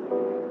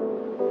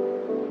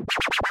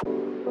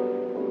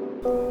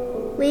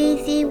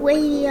 Weezy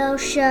Radio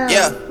Show.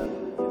 Yeah.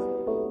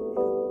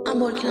 I'm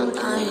working on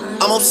time.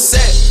 I'm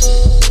upset.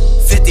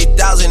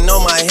 50,000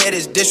 on my head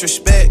is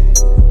disrespect.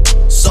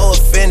 So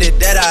offended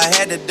that I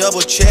had to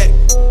double check.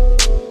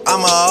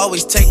 I'ma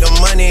always take the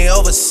money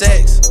over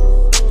sex.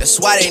 That's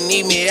why they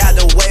need me out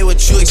the way, what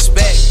you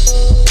expect.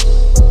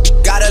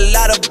 Got a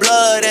lot of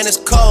blood and it's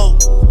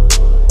cold.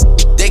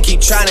 They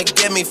keep trying to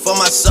get me for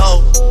my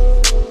soul.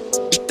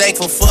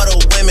 Thankful for the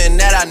women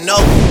that I know.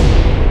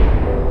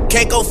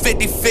 Can't go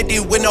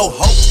 50-50 with no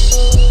hope.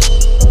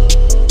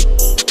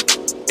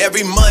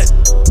 Every month,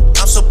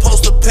 I'm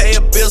supposed to pay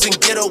her bills and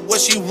get her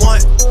what she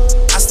want.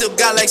 I still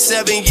got like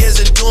 7 years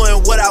of doing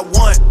what I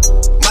want.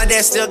 My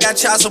dad still got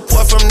child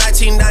support from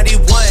 1991.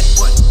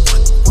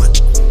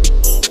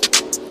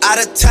 Out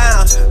of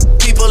town,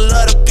 people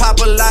love to pop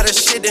a lot of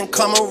shit and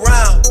come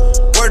around.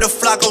 Word to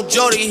Flacco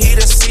Jody, he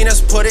done seen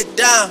us put it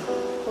down.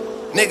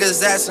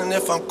 Niggas asking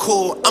if I'm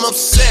cool, I'm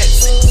upset.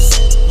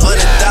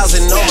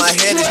 100,000 on my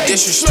head is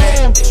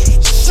disrespect.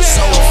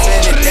 So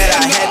offended that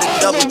I had to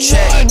double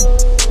check.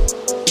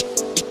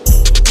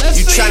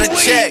 You tryna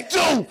check?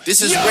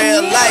 This is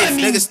real life.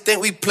 Niggas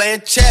think we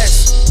playing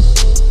chess.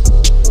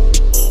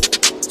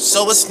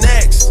 So what's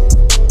next?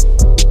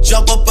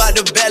 Jump up out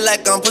the bed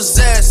like I'm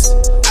possessed.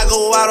 I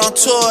go out on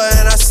tour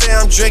and I say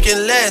I'm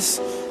drinking less.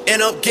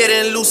 End up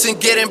getting loose and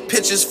getting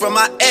pictures from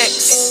my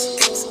ex.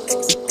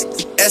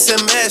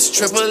 SMS,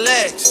 triple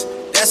X.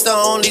 That's the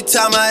only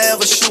time I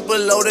ever shoot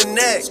below the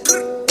neck.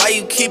 Why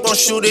you keep on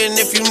shooting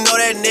if you know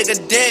that nigga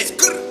dead?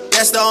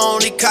 That's the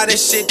only kind of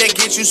shit that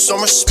gets you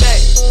some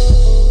respect.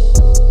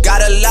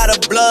 Got a lot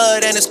of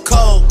blood and it's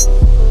cold.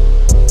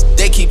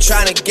 They keep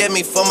trying to get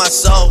me for my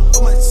soul.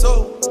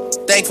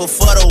 Thankful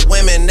for the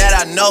women that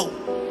I know.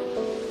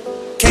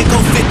 Can't go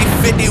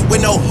 50-50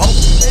 with no hope.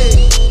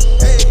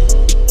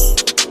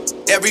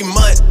 Every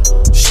month,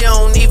 she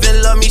don't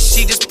even love me,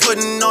 she just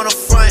putting on the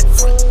front.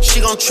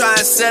 She gon' try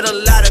and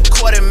settle out of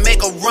court and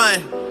make a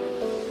run.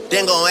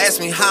 Then gon' ask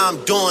me how I'm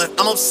doing,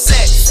 I'm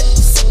upset.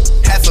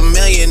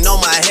 $500,000 on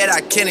my head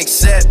I can't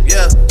accept,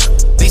 yeah.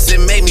 At least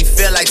it made me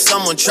feel like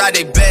someone tried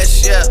their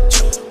best, yeah.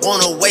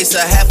 Wanna waste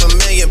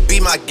 $500,000, be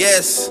my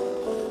guest.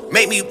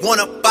 Make me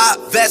wanna buy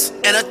a vest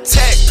and a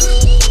tech.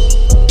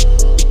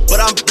 But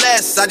I'm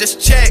blessed, I just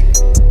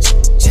checked.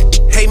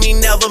 Hate me,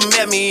 never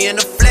met me in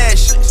the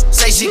flesh.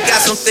 Say she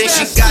got some things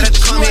she gotta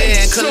come here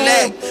and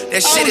collect.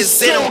 That shit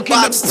is in a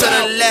box to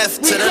the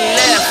left, to the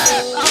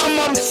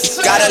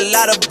left. Got a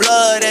lot of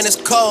blood and it's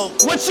cold.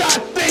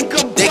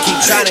 They keep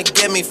trying to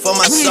get me for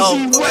my soul.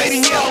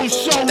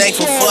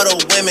 Thankful for the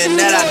women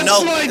that I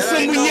know.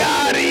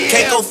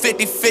 Can't go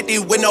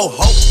 50-50 with no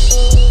hope.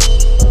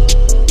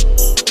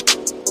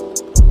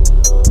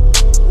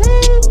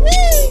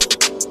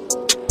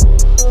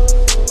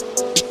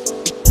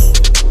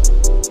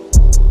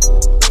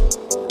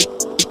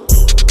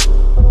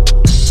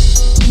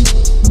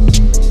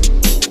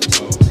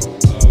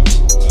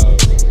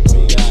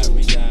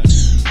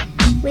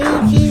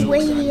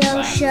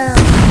 Radio Show.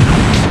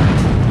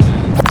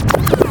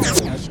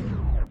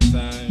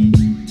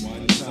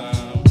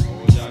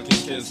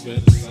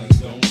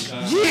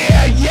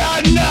 Yeah,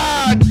 y'all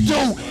know to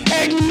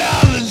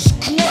acknowledge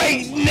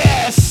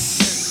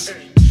greatness.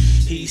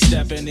 He's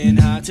stepping in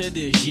hot to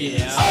this,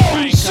 yeah.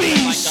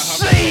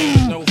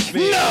 OGC, no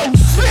fear.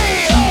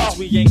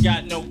 We ain't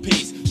got no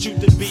peace. Shoot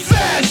the beats from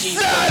the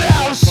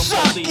east, from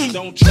police.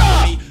 Don't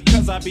try me,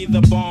 cause I be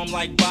the bomb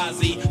like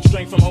Bazzi.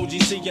 Straight from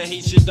OGC, yeah,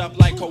 heat shit up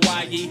like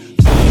Hawaii.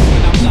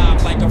 When I'm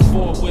live like a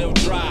 4-wheel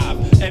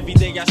drive. Every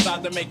day I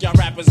start to make y'all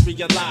rappers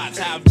realize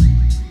how.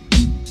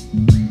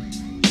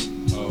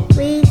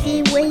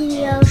 Weezy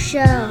Radio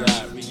Show.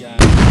 We got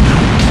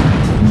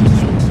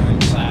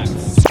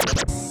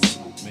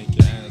make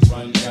your ass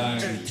run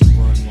back.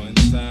 Run one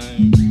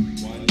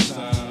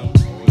time.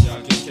 Oh,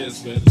 y'all can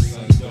kiss, but the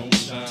sun don't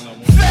shine.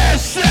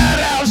 Fast shout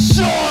out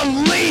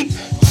Sean Lee.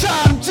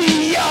 Tom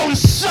D.O.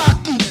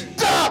 suck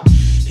it up.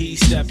 He's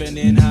stepping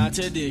in hot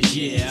to this,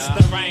 yeah.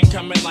 The rain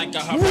coming like a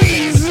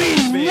hurricane.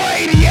 Weezy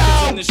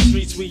Radio. In the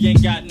streets, we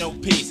ain't got no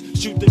peace.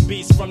 Shoot the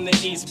beast from the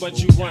east, but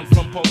you run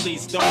from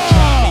police. Don't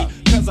try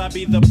me, cause I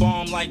be the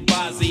bomb like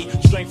Bazzi.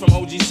 Straight from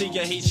OGC,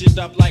 yeah, heat shit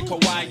up like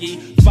Hawaii.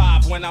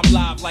 5 when I'm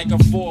live like a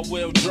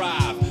 4-wheel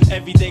drive.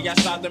 Every day I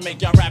start to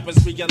make y'all rappers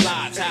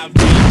realize how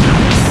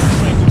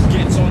dangerous.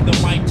 Gets on the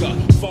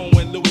microphone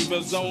when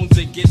Louisville zones,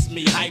 it gets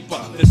me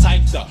hyper. The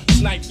type to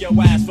snipe your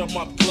ass from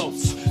up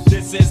close.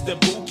 This is the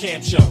boot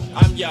camp show.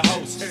 I'm your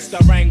host,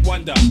 Starang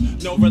Wonder.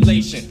 No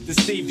relation to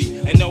Stevie.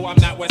 And no, I'm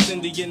not West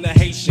Indian or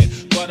Haitian,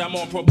 but I'm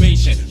on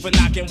probation for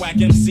knocking whack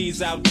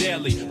MCs out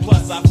daily.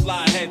 Plus, I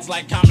fly heads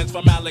like comments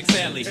from Alex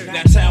Haley.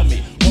 Now tell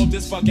me, won't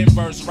this fucking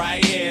verse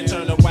right here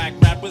turn a whack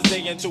rapper's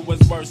day into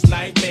his worst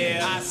nightmare?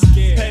 I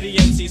scare petty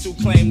MCs who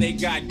claim they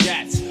got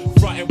gats,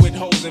 frontin' with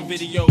hoes and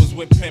videos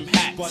with pimp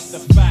hats. But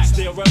the fact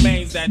still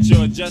remains that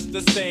you're just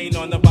a stain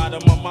on the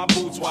bottom of my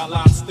boots while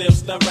I'm still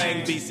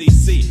stirring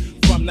BCC.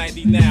 From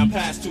 90 now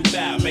past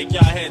 2000, make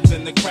y'all heads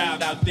in the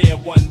crowd out there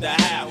wonder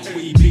how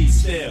we be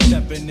still.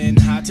 Stepping in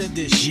hotter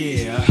this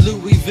year.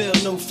 Louisville,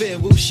 no fear,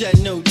 we'll shed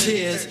no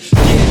tears.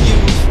 Get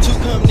you to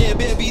come near,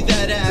 baby,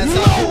 that ass.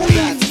 I hold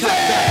back, cut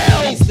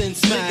back, release then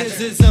smash.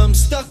 Niggas is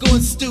stuck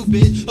on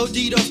stupid,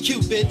 OD'd off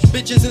Cupid.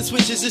 Bitches and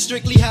switches is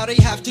strictly how they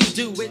have to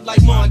do it.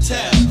 Like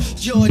Martell,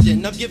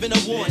 Jordan, I'm giving a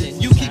warning.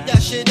 You keep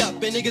that shit up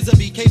and niggas will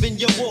be caving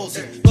your walls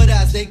in. But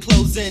as they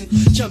close in,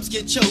 chumps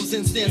get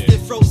chosen, stand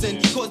stiff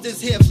frozen. Cause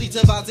this hair fleets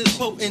of ours is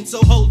potent, so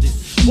hold it.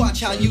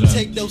 Watch how you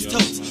take those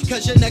totes,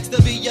 cause you're next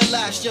to be your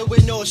last year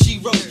with all she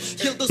wrote.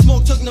 Killed the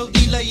smoke, took no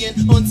delaying.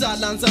 On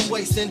sidelines I'm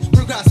wasting,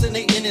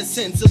 procrastinating in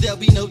sin, so there'll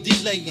be no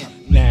delaying.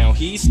 Now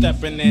he's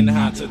stepping in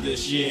hotter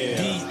this year.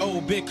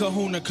 D.O. Big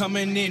Kahuna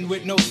coming in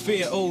with no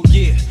fear, oh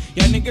yeah.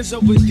 Y'all niggas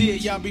over there,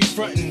 y'all be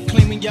frontin',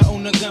 claiming y'all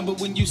own a gun, but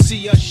when you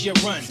see us, you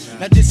run.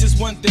 Now this is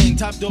one thing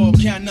Top Dog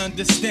can't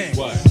understand.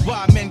 What?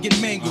 Why men get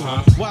mangled,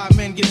 why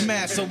men get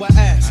mad, so I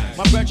asked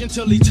my brother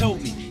until he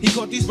told me. He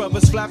caught these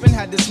brothers flapping,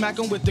 had to smack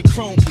him with the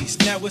chrome piece.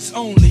 Now it's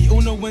only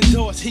Uno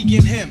endorse, he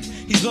and him.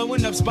 He's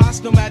blowing up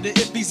spots no matter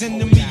if he's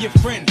enemy or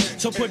friend.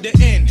 So put the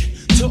end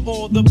to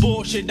all the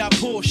bullshit, I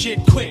pull shit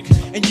quick.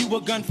 And you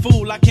a gun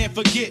fool, I can't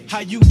forget how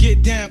you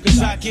get down, cause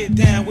I get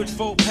down with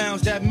 4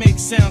 pounds that make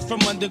sounds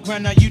from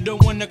underground. Now you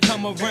don't wanna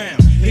come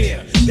around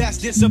here, that's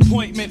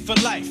disappointment for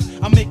life.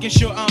 I'm making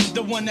sure I'm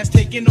the one that's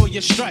taking all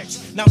your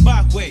stripes. Now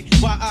back way,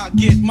 while I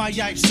get my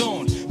yipes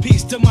on.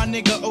 Peace to my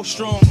nigga, oh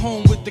strong,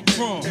 home with the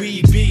chrome.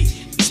 We be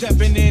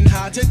stepping in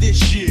hotter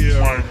this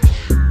year.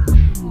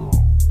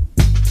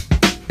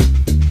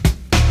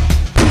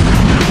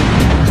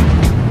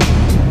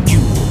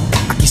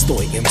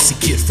 Estoy MC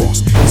Kid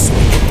Frost. Soy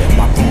el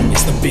patrón,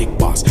 it's the big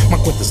boss. My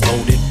cuenta's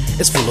loaded,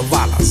 it's full of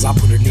balas. I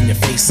put it in your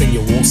face and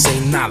you won't say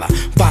nada.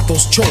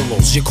 Vatos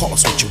cholos, you call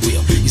us what you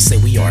will. You say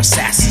we are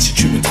assassins, you're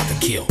treating out to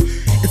kill.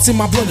 It's in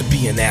my blood to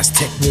be an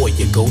Aztec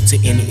warrior. Go to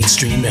any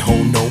extreme and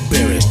hold no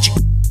barriers.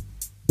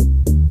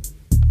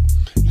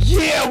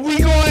 Yeah, we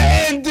gonna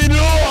end it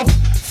off.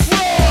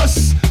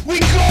 Frost, we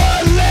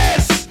gonna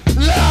less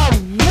La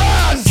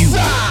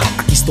Raza.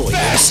 Aquí estoy,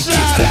 MC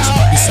Kid Frost.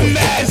 You soy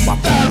el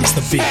patrón, it's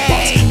the big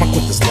boss. My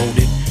cuenta's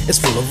loaded, it's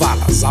full of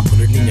balas. I put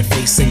it in your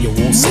face and you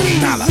won't say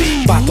nada.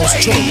 Vatos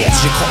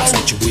cholos, you call us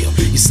what you will.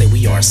 You say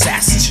we are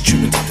assassins, you're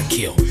treating out to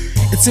kill.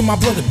 It's in my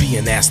blood to be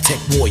an Aztec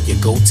warrior.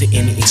 Go to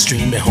any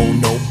extreme and hold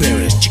no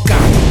barriers.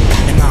 Chicano,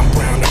 and I'm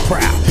brown and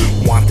proud.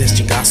 Guantes,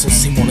 chingazos,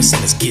 Simones,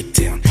 and let's get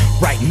down.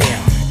 Right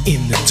now,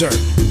 in the dirt.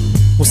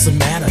 What's the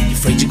matter? You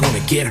afraid you're gonna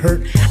get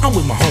hurt? I'm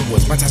with my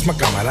homeboys, my ties, my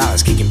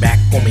camaradas. Kicking back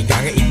con mi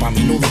ganga y pa'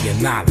 mí no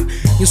digan nada.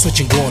 Yo soy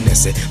chingón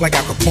ese, like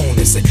Al Capone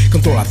ese.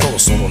 Controla todo,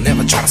 so don't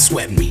never try to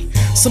sweat me.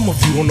 Some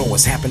of you don't know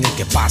what's happening.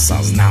 Que pasa?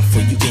 It's not for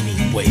you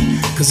anyway,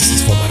 cause this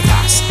is for the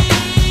raza.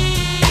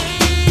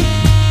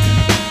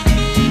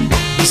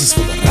 This is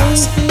for the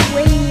raza.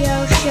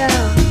 Radio Show.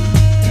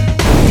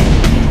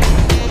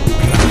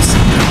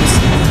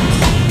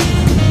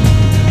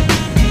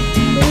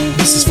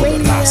 This is for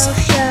the raza.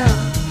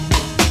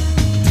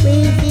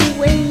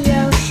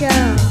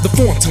 The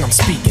foreign tongue I'm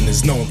speaking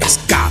is known as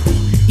Galo.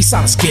 Y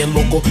sabes que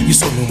loco, yo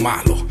soy muy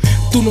malo.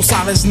 Tú no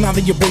sabes nada,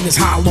 your brain is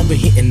hollow. Been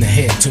hit in the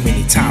head too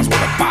many times with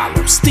a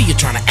follow. Still you're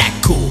trying to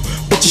act cool,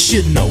 but you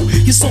should know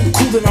you're so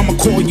cool that I'ma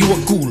call you a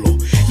gulo.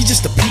 You're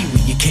just a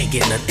peewee, you can't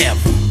get none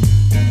ever.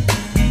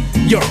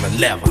 You're on the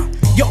lever.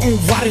 Your own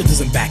radio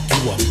doesn't back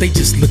you up. They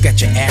just look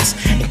at your ass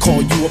and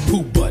call you a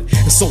poo butt.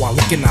 And so I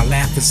look and I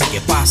laugh and say, ¿Qué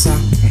pasa?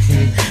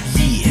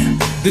 Yeah,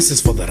 this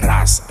is for the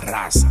raza,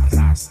 raza,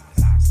 raza.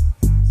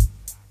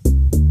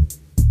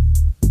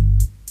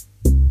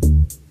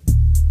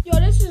 Yo,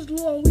 this is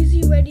Lou on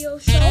Weezy Radio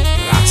Show.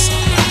 Raza,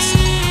 raza.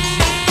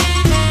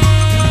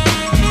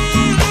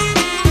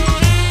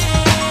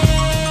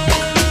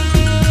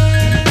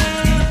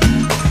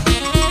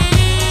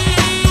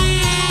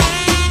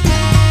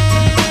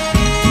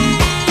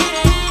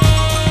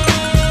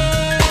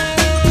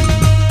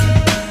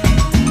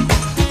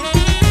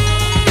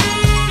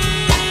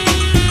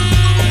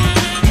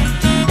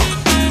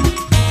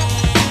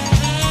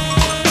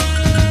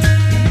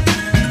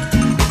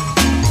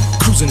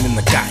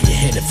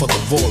 For the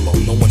Volo,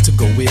 no one to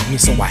go with me,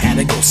 so I had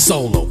to go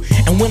solo.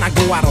 And when I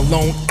go out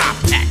alone, I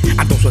pack.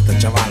 I don't sweat the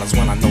javalas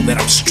when I know that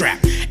I'm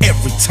strapped.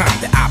 Every time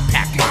that I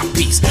pack my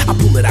piece, I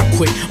pull it out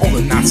quick, all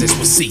the nonsense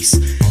will cease.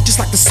 Just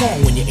like the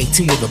song when you're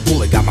 18 with a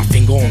bullet, got my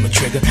finger on the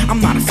trigger,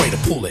 I'm not afraid to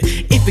pull it.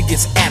 If it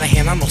gets out of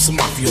hand, I know some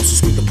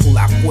mafiosos quick to pull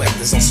out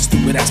cuerdas on some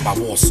stupid ass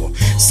baboso.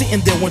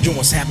 Sitting there wondering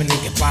what's happening,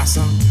 ¿Qué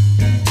pasa?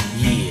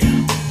 Yeah.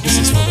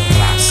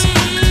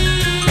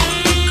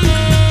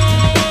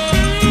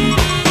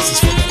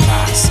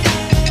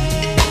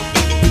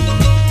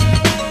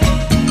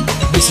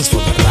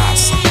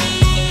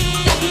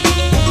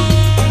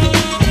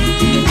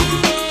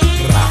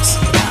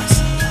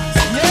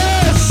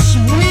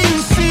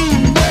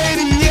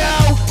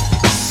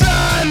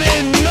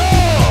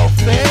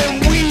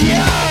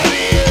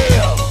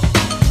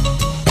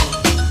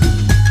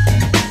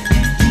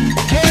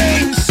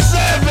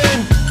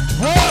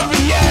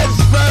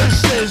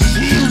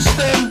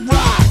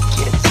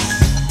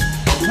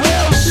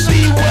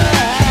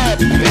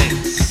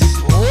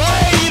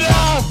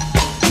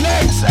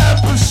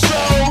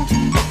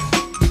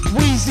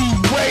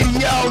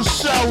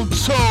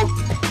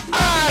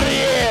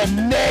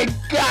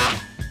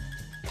 nigga.